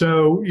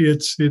 So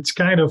it's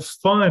kind of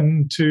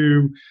fun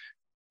to,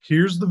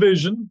 here's the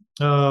vision.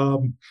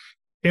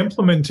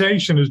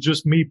 Implementation is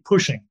just me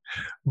pushing,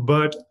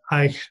 but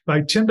I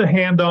tend to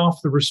hand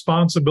off the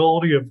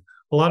responsibility of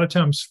a lot of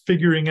times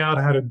figuring out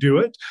how to do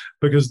it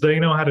because they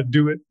know how to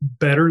do it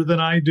better than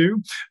I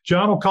do.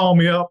 John will call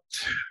me up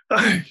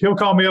he'll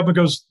call me up and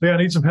goes, "Hey, I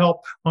need some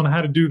help on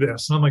how to do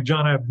this." And I'm like,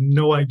 "John, I have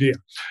no idea.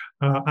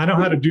 I know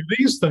how to do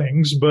these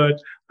things,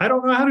 but I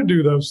don't know how to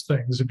do those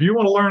things. If you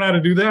want to learn how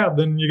to do that,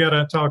 then you got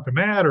to talk to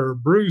Matt or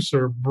Bruce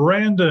or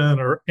Brandon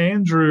or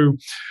Andrew.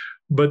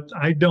 But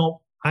I don't.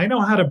 I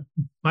know how to.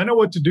 I know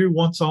what to do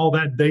once all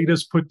that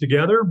data's put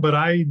together, but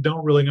I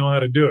don't really know how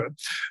to do it."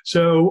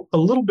 So a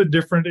little bit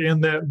different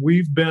in that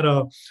we've been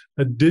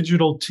a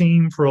digital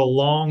team for a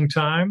long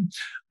time.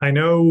 I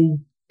know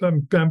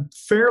I'm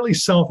fairly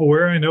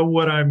self-aware. I know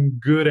what I'm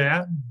good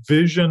at,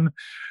 vision,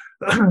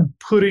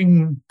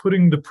 putting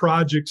the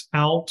projects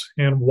out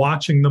and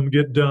watching them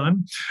get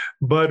done.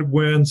 But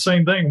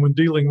same thing when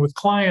dealing with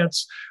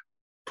clients,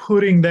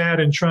 putting that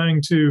and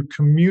trying to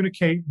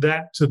communicate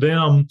that to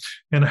them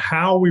and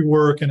how we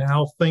work and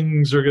how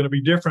things are going to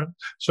be different.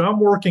 So I'm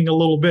working a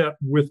little bit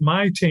with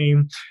my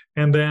team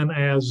and then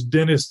as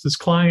dentists, as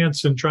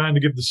clients, and trying to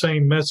give the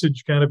same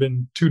message kind of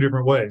in two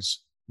different ways.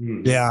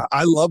 Yeah,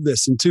 I love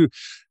this. And two,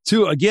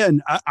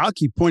 again, I'll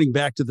keep pointing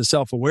back to the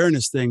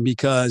self-awareness thing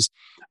because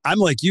I'm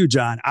like you,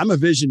 John. I'm a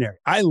visionary.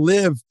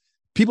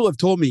 People have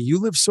told me, you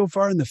live so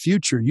far in the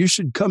future, you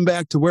should come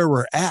back to where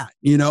we're at,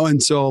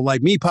 And so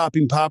like me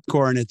popping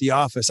popcorn at the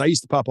office, I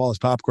used to pop all this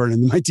popcorn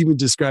and my team would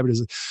describe it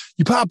as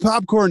you pop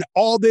popcorn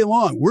all day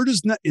long. We're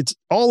just not, it's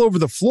all over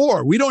the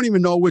floor. We don't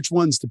even know which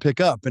ones to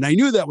pick up. And I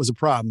knew that was a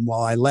problem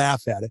while I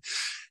laugh at it.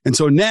 And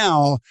so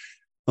now,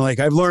 like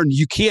I've learned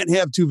you can't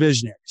have two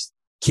visionaries.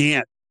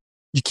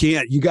 You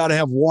can't. You got to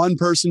have one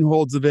person who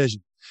holds the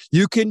vision.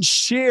 You can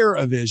share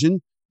a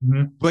vision,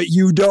 but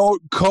you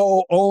don't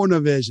co-own a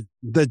vision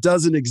that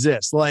doesn't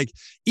exist. Like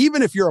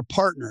even if you're a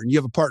partner and you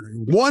have a partner,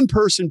 one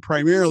person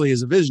primarily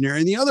is a visionary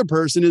and the other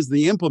person is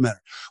the implementer.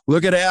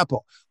 Look at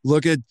Apple.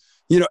 Look at,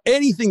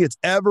 anything that's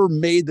ever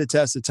made the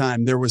test of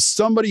time. There was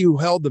somebody who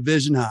held the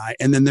vision high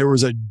and then there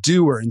was a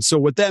doer. And so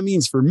what that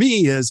means for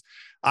me is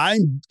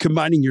I'm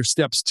combining your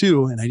steps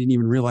too. And I didn't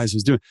even realize I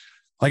was doing,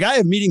 like I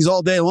have meetings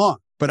all day long,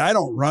 but I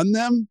don't run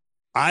them.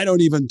 I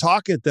don't even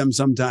talk at them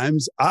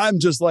sometimes. I'm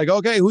just like,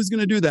 okay, who's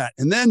going to do that?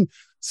 And then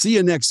see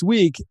you next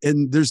week.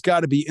 And there's got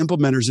to be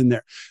implementers in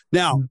there.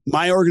 Now,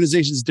 my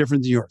organization is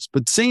different than yours,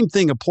 but same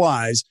thing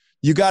applies.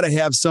 You got to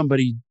have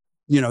somebody,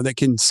 that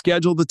can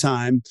schedule the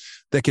time,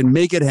 that can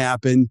make it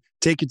happen,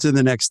 take it to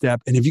the next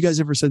step. And have you guys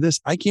ever said this?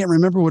 I can't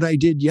remember what I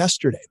did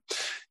yesterday.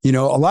 A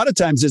lot of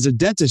times as a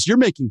dentist, you're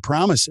making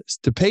promises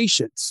to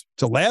patients,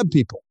 to lab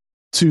people,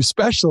 to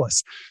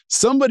specialists.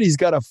 Somebody's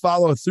got to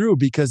follow through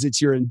because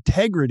it's your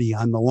integrity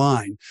on the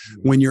line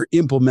when you're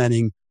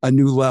implementing a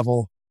new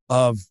level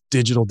of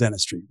digital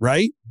dentistry,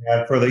 right?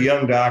 Yeah, for the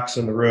young docs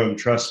in the room,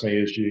 trust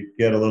me, as you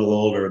get a little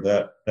older,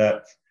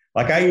 that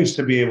like I used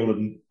to be able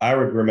to, I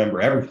would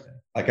remember everything,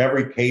 like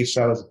every case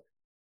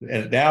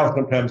and now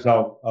sometimes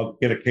I'll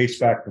get a case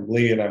back from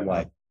Lee and I'm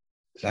like,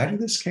 did I do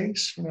this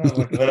case?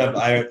 Then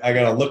I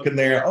got to look in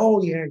there.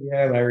 Oh yeah.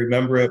 And I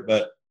remember it,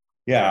 but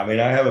yeah, I mean,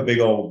 I have a big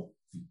old,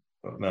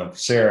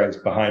 Sarah's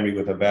behind me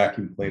with a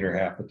vacuum cleaner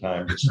half the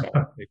time, just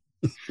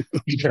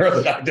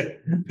sure that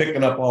I'm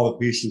picking up all the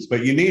pieces.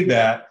 But you need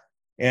that,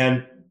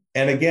 and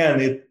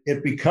again,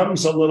 it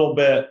becomes a little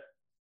bit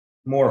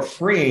more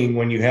freeing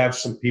when you have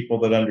some people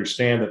that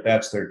understand that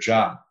that's their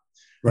job.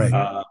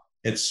 Right.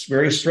 It's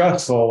very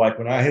stressful. Like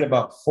when I hit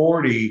about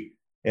 40,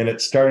 and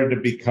it started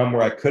to become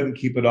where I couldn't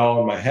keep it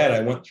all in my head.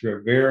 I went through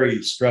a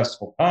very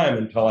stressful time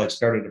until I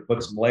started to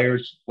put some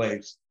layers in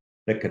place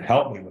that could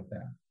help me with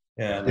that.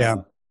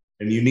 And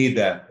and you need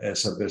that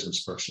as a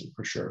business person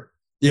for sure.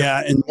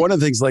 Yeah. And one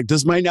of the things, like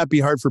this might not be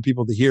hard for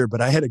people to hear,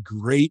 but I had a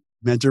great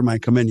mentor of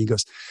mine come in. He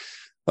goes,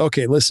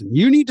 okay, listen,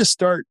 you need to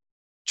start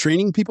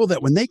training people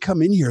that when they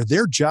come in here,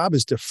 their job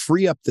is to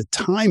free up the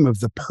time of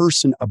the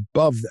person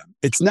above them.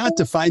 It's not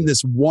to find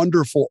this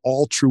wonderful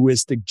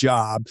altruistic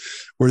job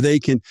where they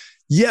can,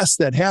 yes,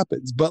 that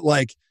happens. But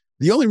like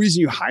the only reason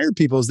you hire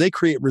people is they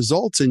create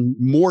results and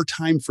more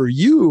time for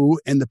you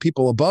and the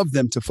people above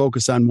them to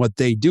focus on what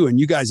they do. And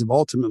you guys have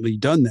ultimately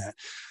done that.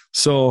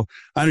 So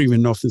I don't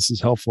even know if this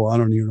is helpful. I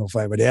don't even know if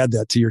I would add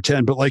that to your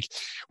 10, but like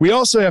we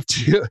also have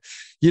to,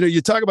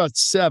 you talk about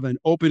 7,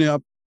 opening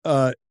up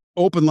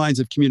open lines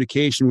of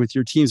communication with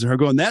your teams that are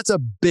going, that's a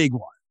big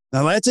one.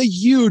 Now that's a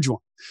huge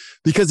one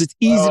because it's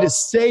easy to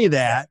say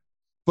that,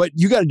 but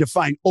you got to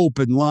define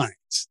open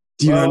lines.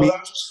 Do you know what I mean? What I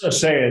was just going to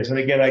say is, and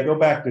again, I go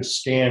back to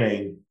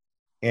scanning.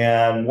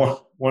 And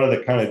one of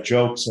the kind of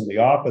jokes in the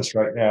office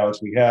right now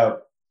is we have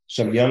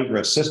some younger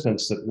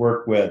assistants that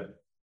work with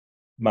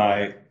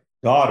my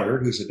daughter,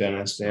 who's a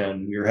dentist,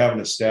 and we were having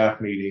a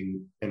staff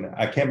meeting, and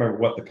I can't remember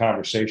what the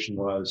conversation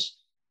was,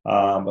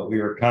 but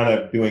we were kind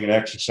of doing an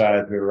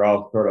exercise. We were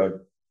all sort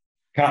of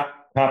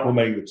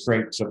complimenting the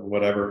strengths of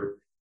whatever.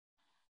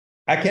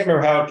 I can't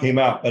remember how it came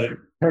out, but it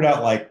turned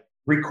out like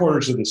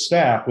 3/4 of the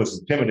staff was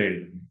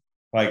intimidated.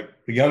 Like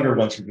the younger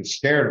ones were just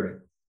scared of me.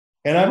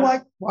 And I'm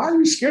like, why are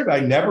you scared?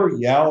 I never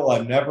yell.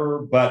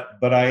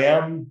 But I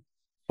am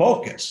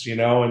focused,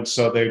 and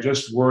so they're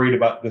just worried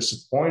about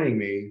disappointing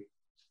me.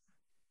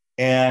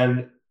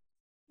 And,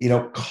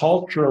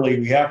 culturally,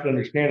 we have to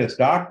understand as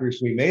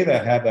doctors, we may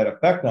have that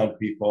effect on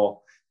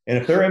people. And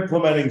if they're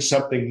implementing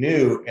something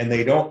new and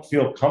they don't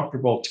feel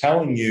comfortable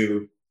telling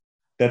you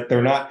that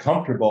they're not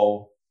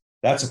comfortable,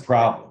 that's a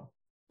problem.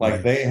 Like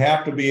Right. they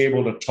have to be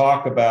able to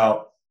talk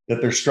about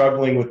that they're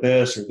struggling with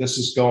this or this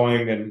is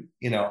going, and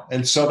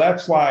and so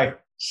that's why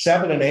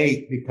 7 and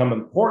 8 become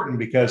important,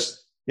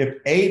 because if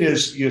 8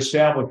 is you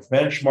establish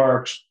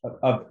benchmarks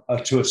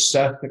to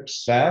assess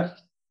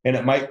success, and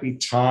it might be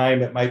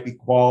time, it might be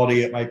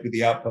quality, it might be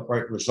the output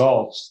right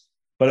results.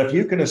 But if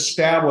you can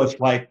establish,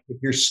 like if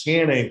you're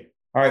scanning,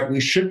 all right, we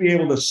should be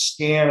able to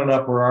scan an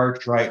upper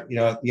arch, right,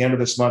 at the end of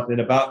this month in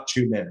about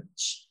 2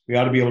 minutes. We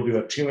ought to be able to do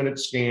a 2-minute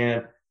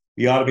scan.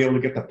 You ought to be able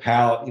to get the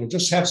pallet,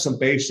 just have some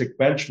basic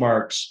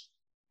benchmarks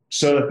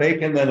so that they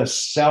can then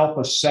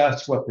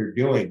self-assess what they're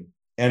doing.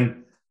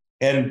 And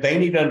they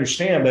need to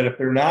understand that if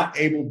they're not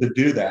able to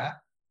do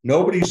that,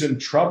 nobody's in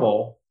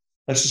trouble.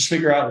 Let's just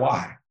figure out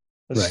why.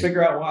 Let's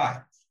figure out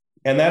why.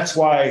 And that's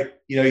why,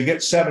 you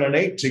get 7 and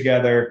 8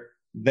 together,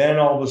 then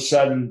all of a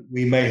sudden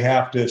we may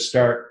have to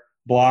start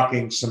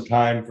blocking some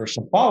time for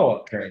some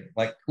follow-up training,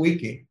 like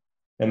tweaking.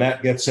 And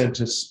that gets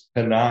into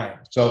 9.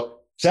 So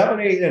 7,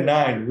 8, and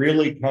 9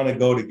 really kind of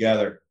go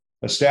together,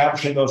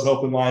 establishing those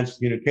open lines of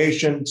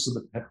communication so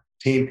that the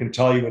team can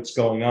tell you what's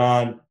going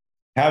on,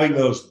 having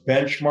those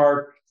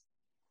benchmarks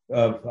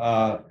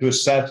to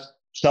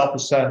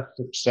self-assess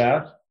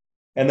success.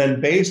 And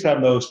then based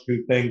on those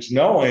 2 things,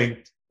 knowing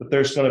that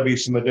there's going to be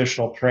some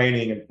additional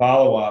training and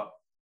follow-up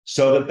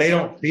so that they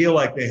don't feel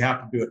like they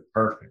have to do it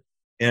perfect.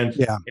 And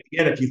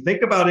again, if you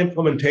think about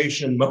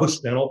implementation in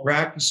most dental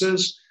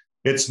practices,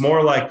 it's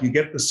more like you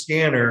get the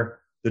scanner,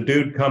 the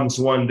dude comes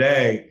one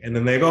day, and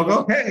then they go,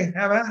 okay,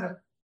 have at it.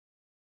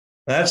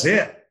 That's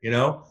it,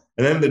 And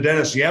then the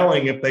dentist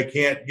yelling if they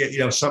can't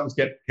get, something's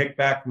get kicked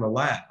back from the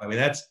lab. I mean,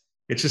 it's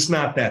just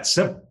not that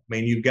simple. I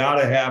mean, you've got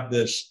to have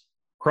this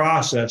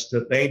process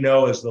that they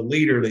know as the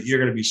leader that you're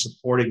going to be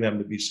supporting them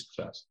to be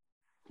successful.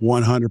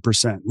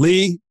 100%.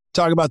 Lee,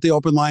 talk about the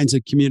open lines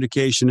of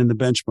communication and the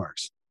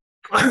benchmarks.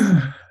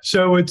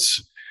 So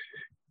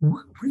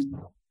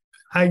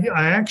I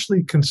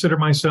actually consider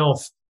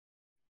myself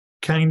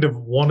kind of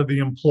one of the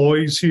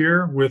employees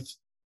here with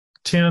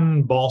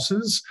 10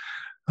 bosses,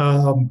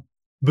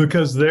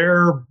 because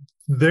they're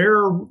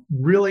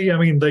really, I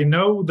mean, they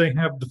know they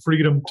have the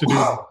freedom to do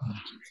it.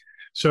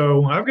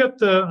 So I've got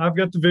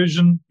the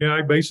vision.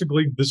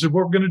 Basically, this is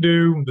what we're going to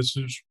do. This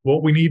is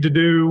what we need to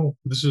do.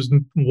 This is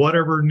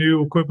whatever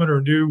new equipment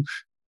or new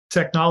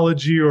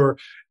technology, or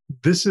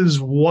this is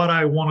what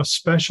I want to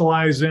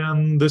specialize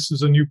in. This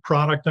is a new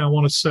product I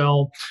want to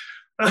sell.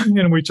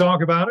 And we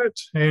talk about it,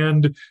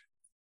 and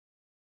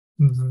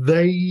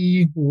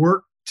they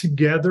work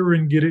together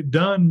and get it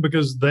done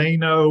because they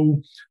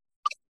know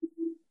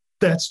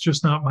that's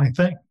just not my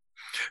thing.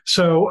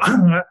 So,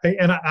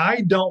 and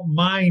I don't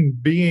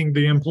mind being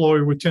the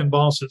employee with 10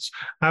 bosses.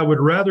 I would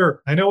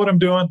rather, I know what I'm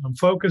doing. I'm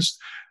focused.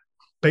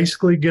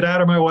 Basically, get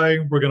out of my way.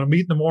 We're going to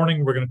meet in the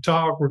morning. We're going to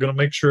talk. We're going to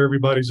make sure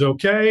everybody's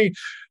okay.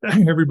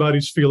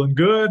 Everybody's feeling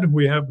good.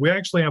 We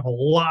actually have a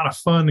lot of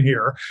fun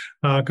here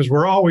because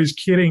we're always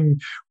kidding.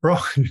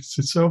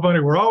 It's so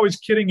funny. We're always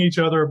kidding each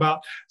other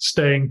about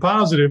staying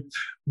positive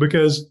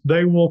because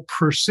they will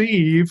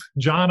perceive,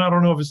 John, I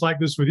don't know if it's like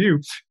this with you,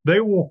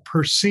 they will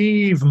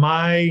perceive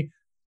my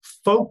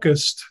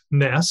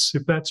focusedness,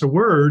 if that's a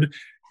word,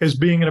 as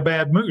being in a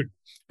bad mood.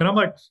 And I'm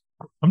like,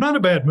 I'm not in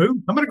a bad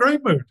mood. I'm in a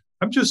great mood.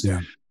 I just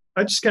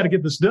got to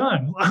get this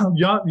done.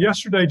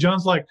 Yesterday,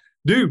 John's like,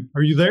 dude,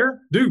 are you there?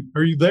 Dude,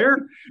 are you there?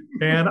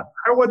 And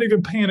I wasn't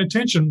even paying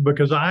attention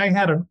because I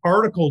had an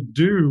article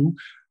due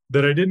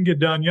that I didn't get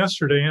done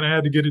yesterday, and I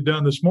had to get it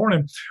done this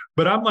morning.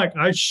 But I'm like,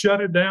 I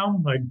shut it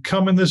down. I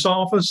come in this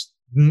office.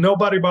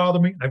 Nobody bother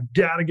me. I've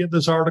got to get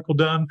this article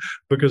done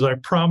because I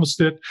promised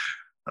it.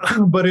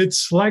 But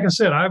it's like I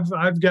said,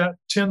 I've got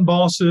 10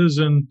 bosses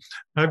and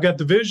I've got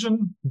the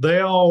vision. They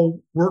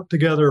all work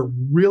together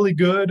really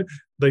good.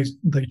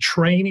 They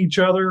train each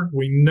other.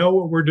 We know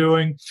what we're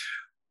doing.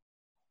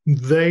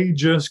 They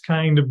just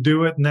kind of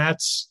do it. And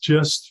that's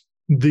just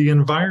the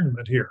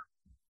environment here.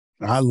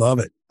 I love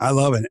it. I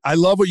love it. I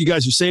love what you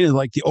guys are saying,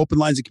 like the open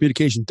lines of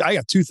communication. I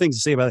got 2 things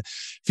to say about it.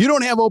 If you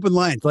don't have open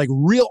lines, like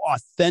real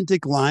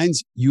authentic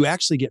lines, you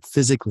actually get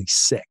physically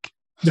sick.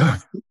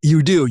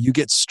 You do. You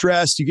get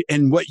stressed.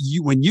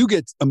 When you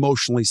get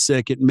emotionally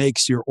sick, it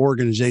makes your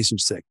organization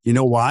sick. You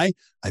know why?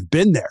 I've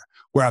been there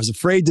where I was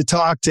afraid to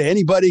talk to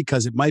anybody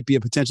because it might be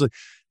a potentially.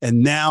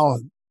 And now,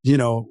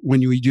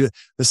 when you do it.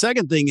 The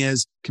second thing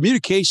is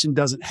communication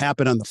doesn't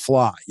happen on the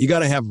fly. You got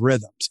to have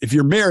rhythms. If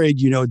you're married,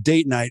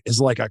 date night is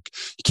like you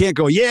can't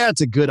go, yeah,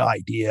 it's a good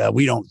idea.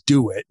 We don't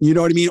do it. You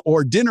know what I mean?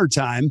 Or dinner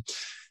time.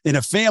 In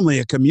a family,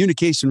 a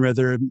communication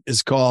rhythm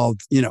is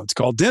called, it's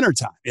called dinner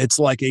time. It's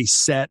like a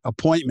set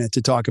appointment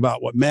to talk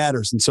about what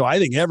matters. And so I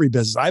think every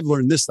business, I've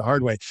learned this the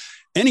hard way,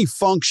 any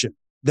function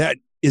that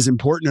is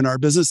important in our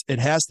business, it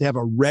has to have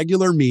a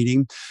regular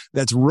meeting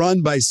that's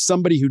run by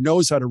somebody who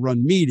knows how to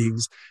run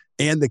meetings,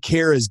 and the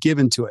care is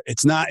given to it.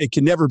 It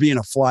can never be in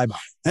a flyby.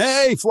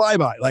 Hey,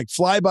 flyby. Like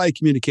flyby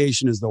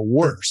communication is the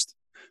worst.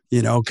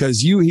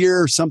 because you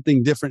hear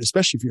something different,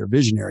 especially if you're a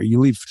visionary.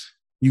 You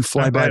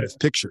fly by with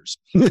pictures.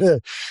 Yeah,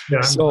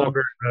 I'm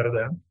very proud of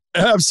that.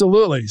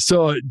 Absolutely.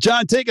 So,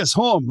 John, take us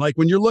home. Like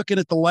when you're looking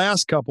at the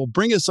last couple,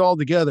 bring us all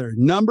together.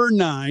 Number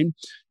 9,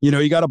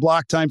 you got a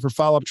block time for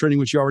follow-up training,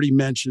 which you already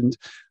mentioned.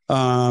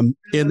 And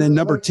then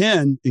number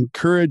 10,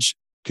 encourage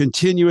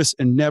continuous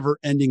and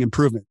never-ending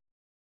improvement.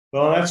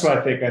 Well, that's what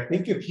I think. I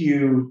think if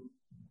you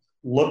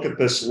look at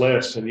this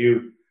list and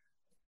you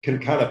can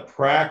kind of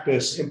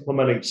practice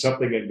implementing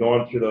something and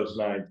going through those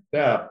 9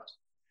 steps,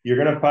 you're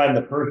going to find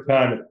the first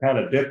time it's kind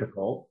of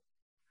difficult.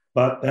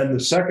 But then the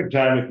second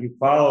time, if you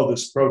follow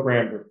this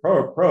programmed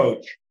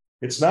approach,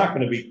 it's not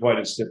going to be quite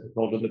as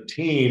difficult. And the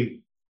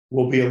team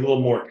will be a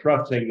little more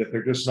trusting that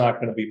they're just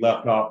not going to be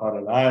left off on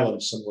an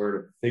island somewhere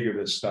to figure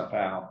this stuff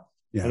out.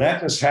 Yeah. And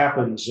that just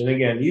happens. And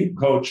again, you've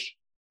coached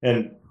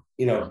and,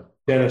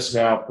 dentists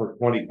now for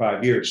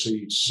 25 years. So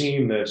you've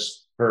seen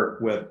this,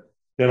 Kirk, with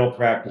dental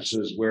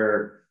practices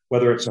where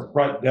whether it's a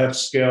front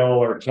desk skill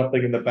or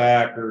something in the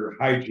back or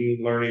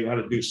hygiene, learning how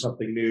to do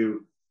something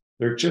new,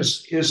 there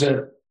just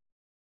isn't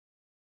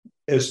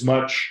as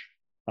much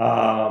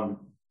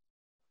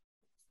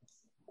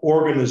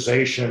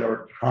organization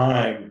or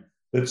time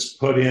that's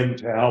put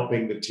into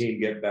helping the team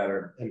get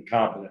better and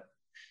competent.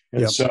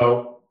 And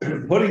so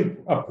putting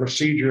a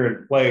procedure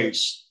in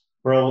place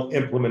for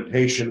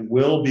implementation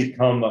will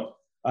become,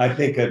 I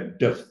think, a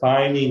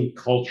defining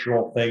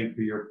cultural thing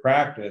for your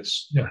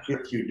practice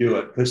if you do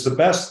it. Because the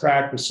best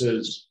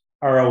practices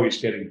are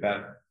always getting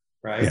better,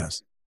 right?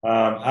 Yes.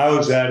 I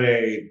was at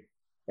a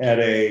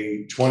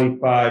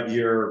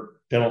 25-year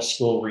dental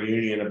school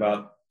reunion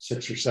about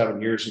 6 or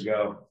 7 years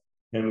ago.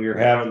 And we were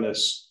having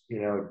this,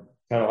 kind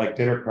of like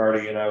dinner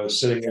party. And I was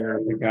sitting there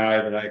with a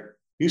guy that I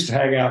used to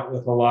hang out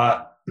with a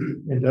lot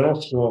in dental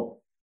school.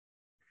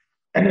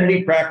 And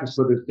he practiced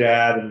with his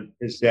dad, and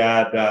his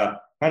dad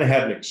kind of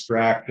had an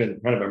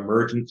extraction, kind of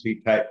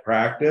emergency type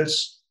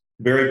practice.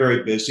 Very,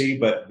 very busy,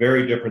 but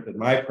very different than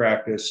my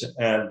practice.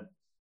 But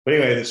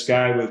anyway, this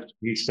guy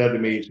he said to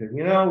me, he said,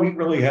 we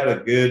really had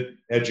a good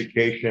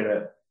education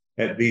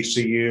at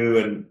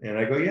VCU. And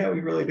I go, yeah,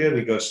 we really did. And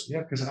he goes,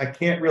 yeah, because I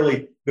can't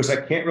really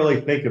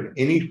think of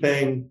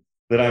anything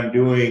that I'm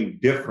doing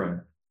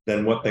different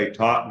than what they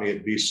taught me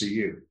at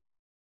VCU.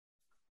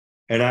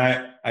 And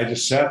I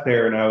just sat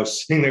there and I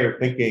was sitting there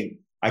thinking,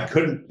 I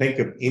couldn't think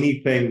of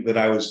anything that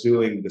I was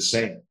doing the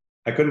same.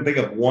 I couldn't think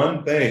of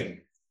one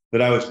thing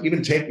that I was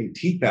even taking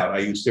teeth out. I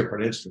used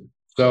different instruments.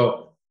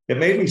 So it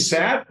made me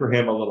sad for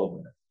him a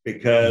little bit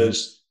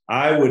because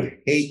I would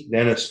hate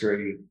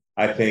dentistry,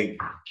 I think,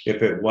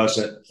 if it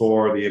wasn't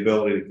for the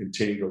ability to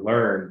continue to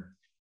learn.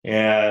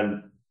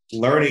 And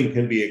learning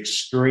can be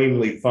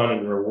extremely fun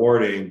and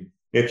rewarding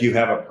if you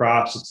have a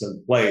process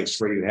in place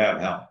where you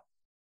have help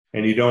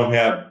and you don't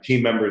have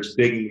team members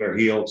digging their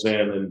heels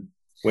in and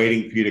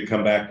waiting for you to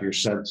come back to your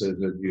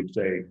senses, as you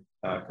say,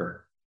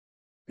 Kirk.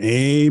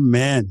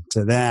 Amen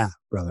to that,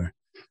 brother.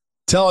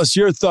 Tell us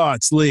your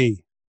thoughts,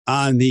 Lee,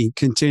 on the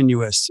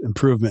continuous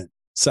improvement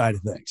side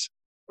of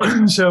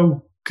things.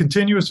 So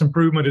continuous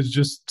improvement is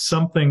just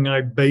something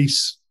I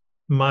base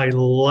my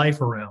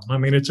life around. I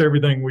mean, it's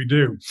everything we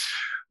do.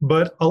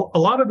 But a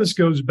lot of this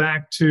goes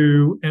back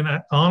to, and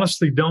I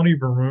honestly don't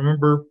even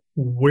remember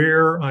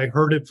where I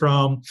heard it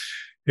from.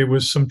 It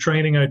was some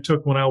training I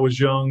took when I was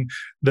young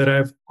that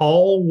I've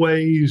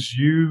always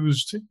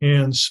used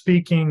in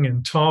speaking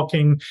and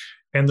talking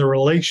and the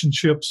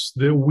relationships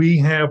that we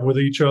have with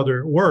each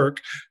other at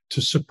work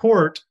to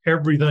support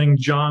everything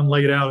John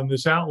laid out in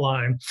this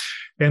outline.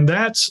 And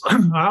that's,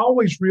 I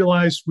always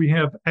realized we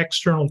have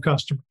external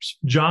customers.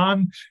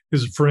 John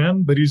is a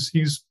friend, but he's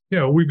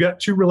we've got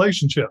two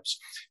relationships.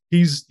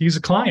 He's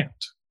a client.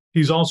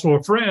 He's also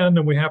a friend,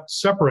 and we have to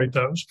separate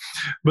those.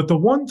 But the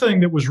one thing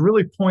that was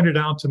really pointed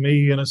out to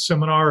me in a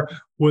seminar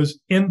was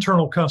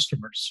internal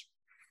customers.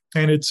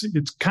 And it's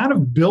kind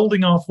of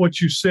building off what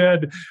you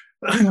said.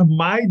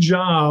 My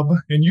job,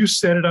 and you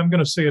said it, I'm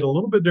going to say it a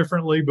little bit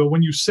differently, but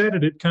when you said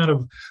it, it kind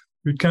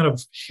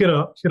of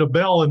hit a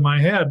bell in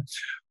my head.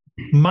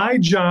 My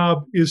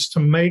job is to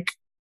make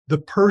the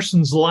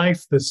person's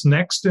life that's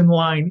next in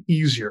line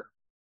easier.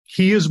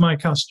 He is my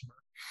customer.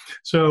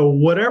 So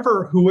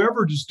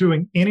whoever is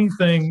doing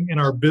anything in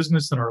our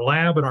business, in our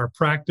lab, in our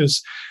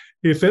practice,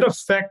 if it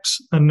affects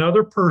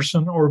another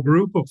person or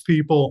group of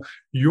people,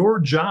 your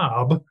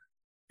job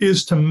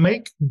is to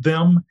make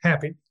them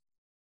happy,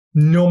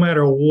 no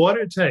matter what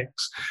it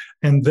takes.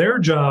 And their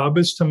job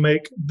is to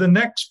make the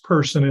next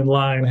person in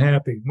line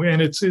happy.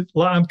 And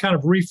I'm kind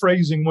of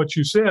rephrasing what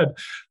you said,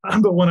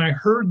 but when I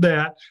heard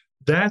that,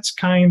 that's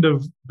kind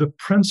of the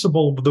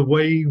principle of the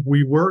way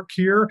we work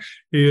here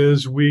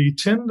is we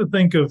tend to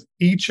think of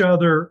each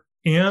other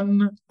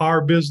in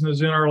our business,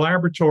 in our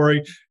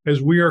laboratory,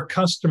 as we are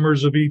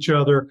customers of each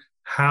other.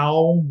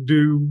 How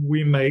do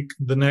we make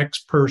the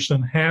next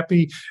person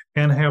happy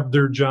and have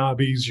their job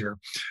easier?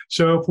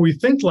 So if we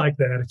think like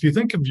that, if you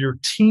think of your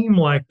team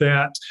like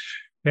that,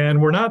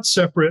 and we're not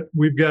separate.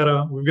 We've got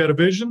a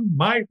vision.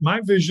 My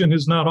vision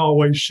is not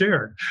always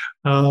shared.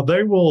 They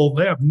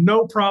have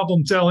no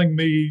problem telling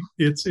me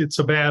it's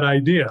a bad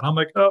idea. I'm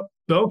like, oh,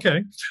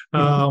 okay.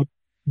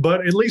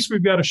 But at least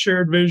we've got a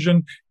shared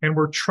vision, and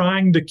we're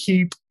trying to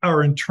keep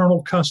our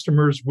internal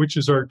customers, which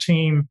is our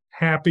team,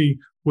 happy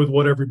with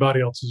what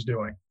everybody else is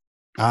doing.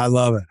 I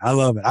love it. I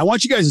love it. I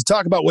want you guys to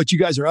talk about what you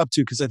guys are up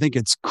to because I think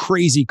it's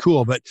crazy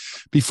cool. But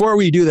before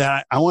we do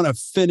that, I want to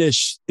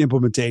finish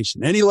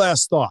implementation. Any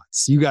last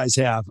thoughts you guys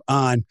have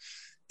on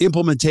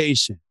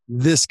implementation,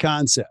 this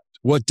concept,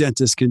 what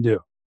dentists can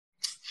do?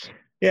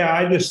 Yeah,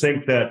 I just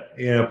think that,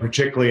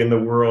 particularly in the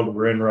world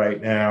we're in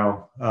right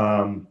now,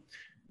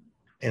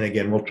 and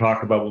again, we'll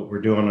talk about what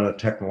we're doing on a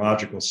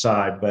technological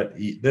side, but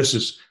this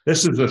is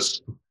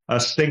a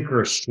sink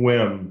or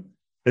swim.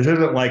 This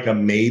isn't like a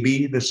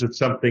maybe. This is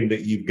something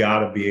that you've got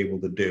to be able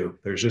to do.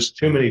 There's just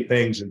too many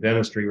things in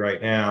dentistry right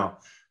now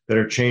that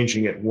are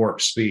changing at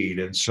warp speed.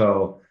 And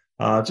so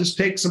just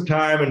take some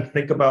time and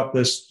think about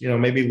this,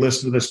 maybe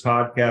listen to this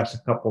podcast a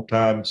couple of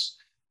times,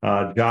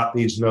 jot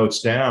these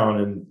notes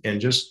down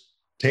and just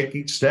take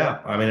each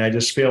step. I mean, I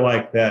just feel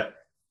like that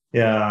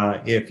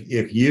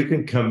if you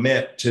can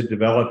commit to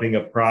developing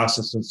a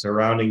process and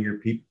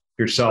surrounding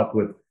yourself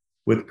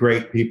with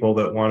great people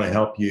that want to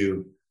help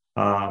you,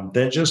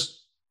 then just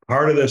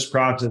part of this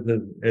process,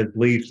 as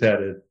Lee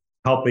said, is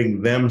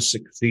helping them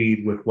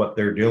succeed with what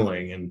they're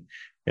doing.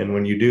 And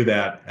when you do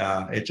that,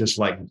 it just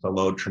lightens the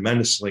load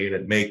tremendously, and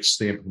it makes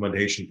the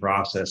implementation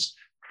process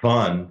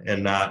fun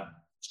and not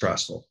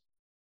stressful.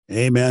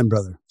 Amen,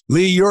 brother.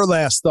 Lee, your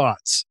last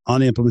thoughts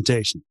on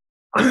implementation.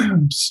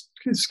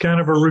 It's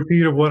kind of a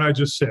repeat of what I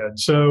just said.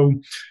 So,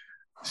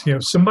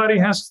 somebody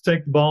has to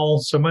take the ball,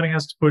 somebody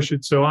has to push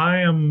it. So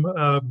I don't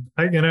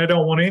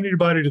want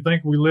anybody to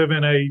think we live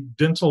in a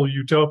dental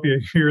utopia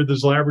here at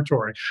this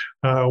laboratory.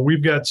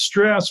 We've got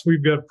stress,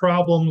 we've got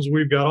problems,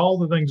 we've got all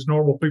the things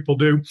normal people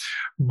do,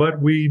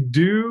 but we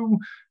do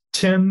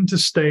tend to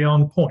stay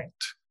on point.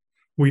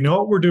 We know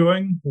what we're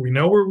doing. We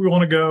know where we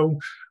want to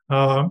go.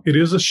 It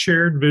is a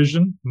shared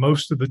vision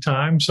most of the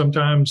time.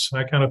 Sometimes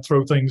I kind of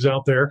throw things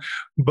out there,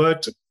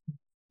 but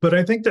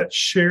I think that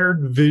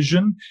shared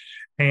vision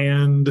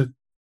and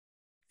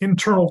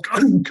internal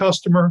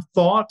customer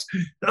thought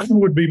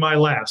would be my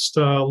last.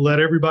 Let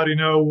everybody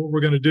know what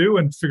we're going to do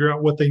and figure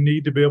out what they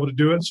need to be able to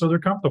do it so they're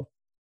comfortable.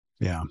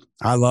 Yeah,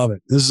 I love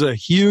it. This is a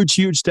huge,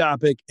 huge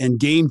topic and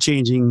game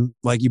changing,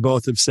 like you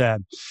both have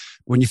said.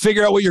 When you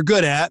figure out what you're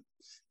good at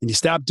and you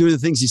stop doing the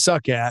things you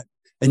suck at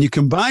and you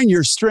combine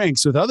your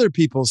strengths with other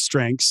people's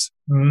strengths,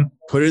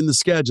 put it in the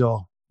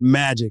schedule,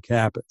 magic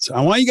happens.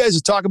 I want you guys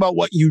to talk about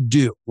what you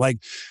do. Like,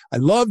 I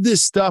love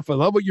this stuff. I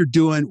love what you're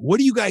doing. What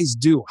do you guys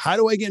do? How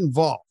do I get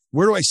involved?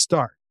 Where do I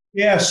start?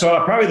 Yeah,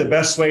 so probably the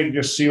best way to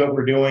just see what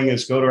we're doing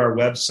is go to our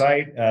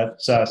website at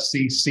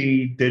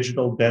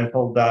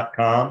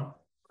ccdigitaldental.com,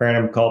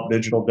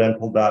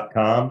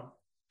 cranhamculpdigitaldental.com.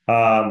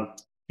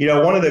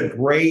 One of the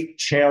great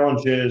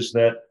challenges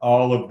that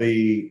all of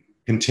the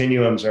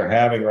continuums are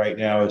having right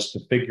now is to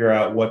figure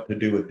out what to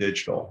do with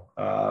digital.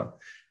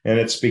 And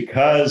it's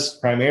because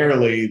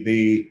primarily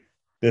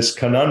this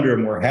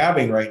conundrum we're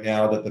having right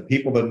now that the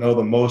people that know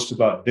the most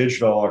about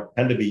digital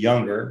tend to be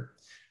younger.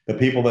 The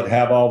people that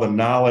have all the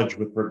knowledge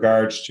with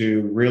regards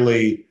to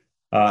really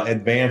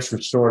advanced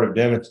restorative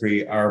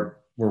dentistry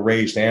were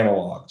raised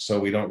analog, so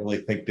we don't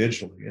really think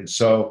digitally. And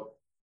so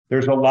we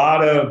have to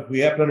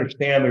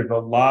understand there's a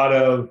lot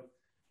of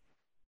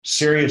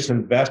serious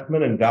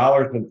investment in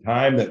dollars and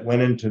time that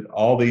went into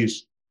all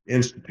these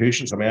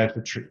institutions. I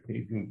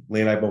mean,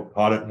 Lee and I both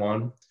taught at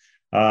one.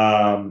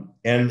 And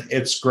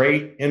it's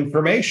great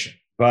information,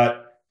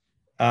 but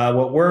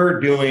what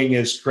we're doing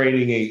is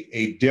creating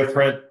a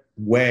different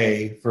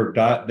way for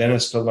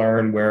dentists to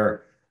learn,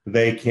 where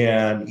they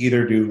can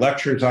either do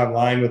lectures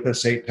online with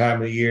us 8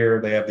 times a year.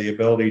 They have the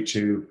ability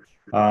to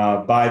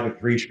buy the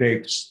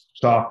 3Shakes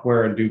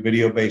software and do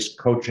video-based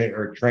coaching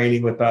or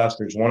training with us.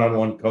 There's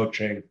one-on-one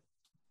coaching.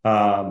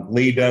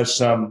 Lee does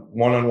some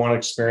one-on-one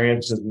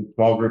experiences and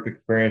small group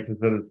experiences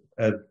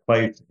at a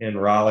place in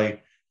Raleigh.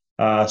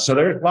 So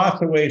there's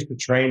lots of ways to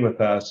train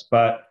with us.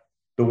 But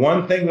the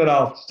one thing that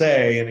I'll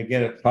say, and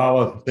again, it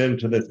follows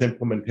into this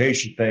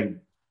implementation thing,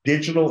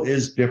 digital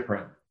is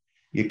different.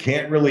 You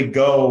can't really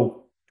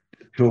go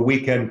to a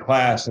weekend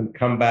class and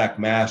come back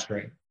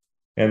mastering.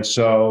 And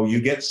so you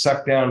get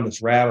sucked down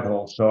this rabbit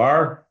hole. So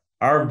our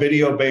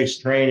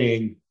video-based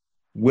training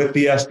with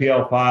the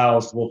STL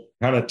files will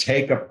kind of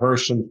take a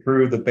person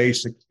through the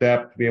basic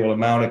steps to be able to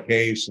mount a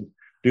case and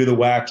do the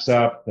wax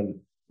up and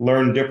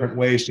learn different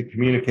ways to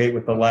communicate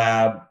with the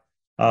lab.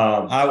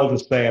 I will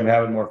just say I'm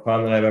having more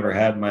fun than I've ever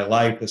had in my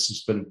life. This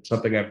has been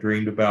something I've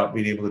dreamed about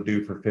being able to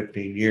do for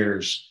 15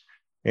 years.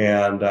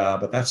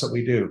 But that's what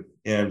we do.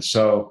 And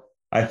so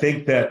I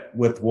think that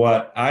with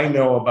what I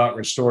know about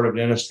restorative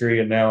dentistry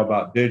and now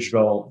about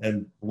digital,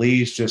 and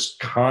Lee's just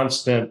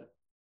constant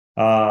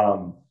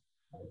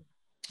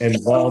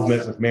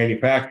involvement with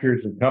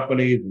manufacturers and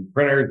companies and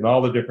printers and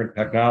all the different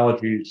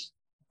technologies,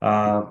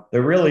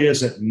 there really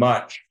isn't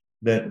much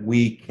that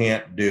we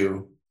can't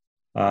do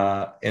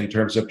in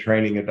terms of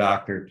training a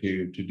doctor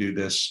to do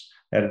this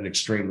at an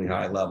extremely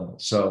high level.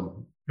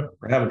 So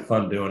we're having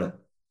fun doing it.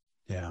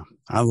 Yeah,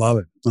 I love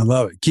it. I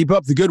love it. Keep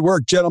up the good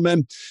work,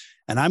 gentlemen.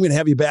 And I'm going to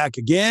have you back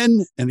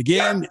again and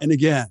again and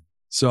again.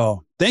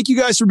 So thank you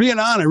guys for being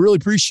on. I really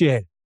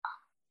appreciate it.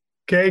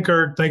 Okay,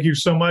 Kirk, thank you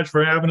so much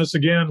for having us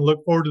again.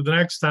 Look forward to the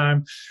next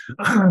time.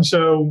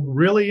 So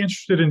really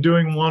interested in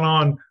doing one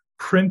on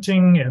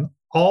printing and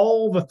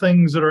all the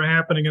things that are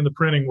happening in the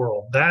printing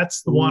world.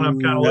 That's the one I'm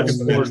kind of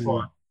looking forward to.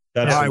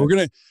 All right,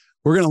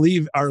 we're gonna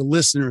leave our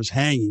listeners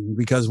hanging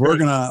because we're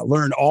gonna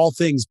learn all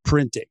things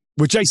printing,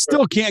 which I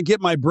still can't get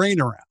my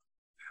brain around.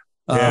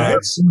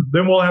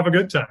 Then we'll have a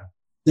good time.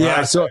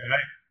 Yeah. So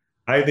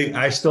I think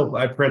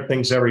I print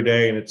things every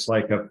day, and it's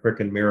like a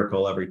freaking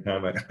miracle every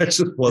time.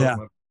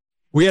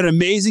 We had an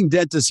amazing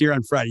dentist here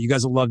on Friday. You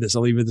guys will love this.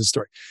 I'll leave you with this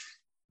story.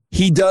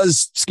 He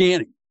does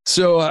scanning.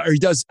 So,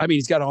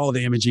 he's got all of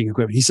the imaging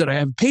equipment. He said, I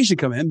have a patient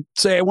come in,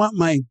 say, I want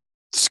my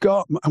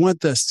skull. I want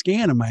the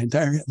scan of my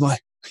entire head.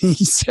 Like, he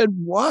said,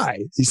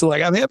 why? He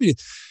said, I'm happy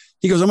to.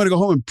 He goes, I'm going to go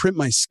home and print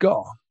my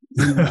skull.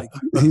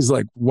 He's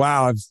like,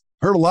 wow, I've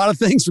heard a lot of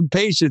things from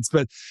patients,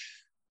 but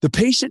the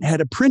patient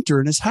had a printer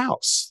in his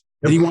house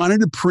and he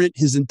wanted to print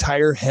his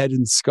entire head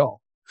and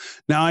skull.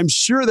 Now, I'm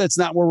sure that's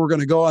not where we're going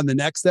to go on the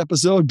next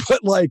episode, but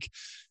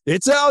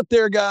it's out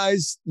there,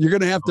 guys. You're going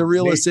to have to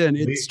reel us in.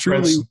 It's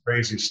truly some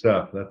crazy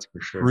stuff. That's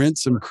for sure. Print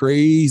some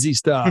crazy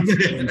stuff.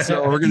 And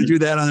so we're going to do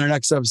that on our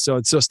next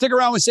episode. So stick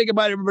around. We say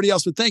goodbye to everybody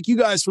else, but thank you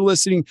guys for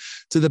listening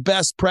to the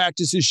Best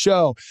Practices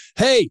Show.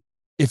 Hey,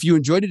 if you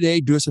enjoyed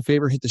today, do us a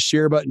favor, hit the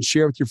share button,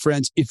 share with your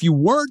friends. If you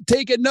weren't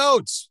taking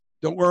notes,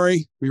 don't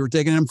worry, we were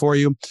taking them for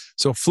you.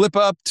 So flip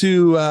up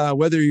to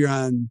whether you're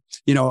on,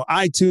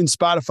 iTunes,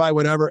 Spotify,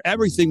 whatever.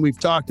 Everything we've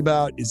talked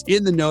about is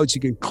in the notes.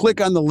 You can click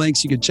on the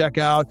links. You can check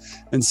out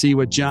and see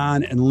what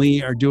John and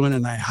Lee are doing.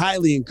 And I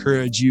highly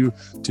encourage you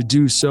to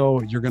do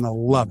so. You're going to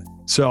love it.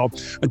 So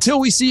until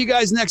we see you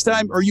guys next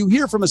time, or you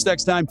hear from us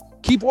next time,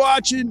 keep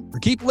watching or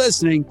keep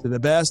listening to the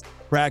Best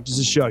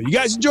Practices Show. You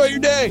guys enjoy your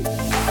day.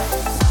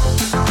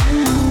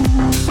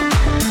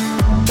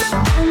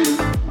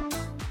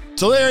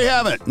 So there you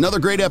have it. Another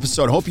great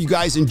episode. Hope you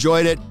guys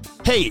enjoyed it.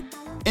 Hey,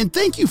 and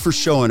thank you for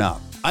showing up.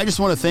 I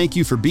just want to thank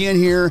you for being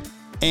here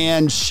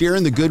and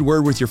sharing the good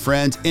word with your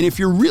friends. And if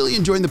you're really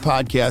enjoying the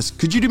podcast,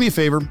 could you do me a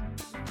favor?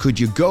 Could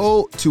you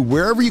go to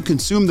wherever you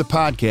consume the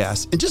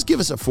podcast and just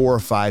give us a 4 or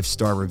 5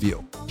 star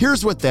review?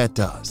 Here's what that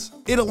does.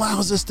 It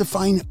allows us to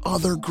find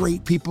other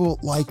great people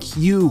like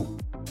you.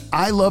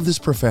 I love this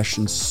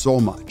profession so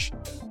much.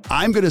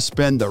 I'm going to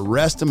spend the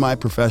rest of my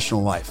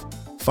professional life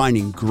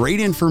finding great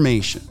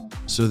information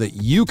so that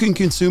you can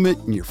consume it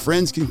and your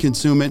friends can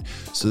consume it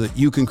so that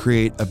you can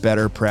create a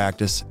better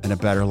practice and a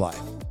better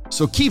life.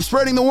 So keep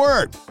spreading the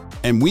word,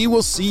 and we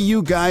will see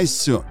you guys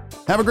soon.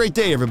 Have a great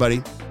day,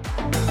 everybody.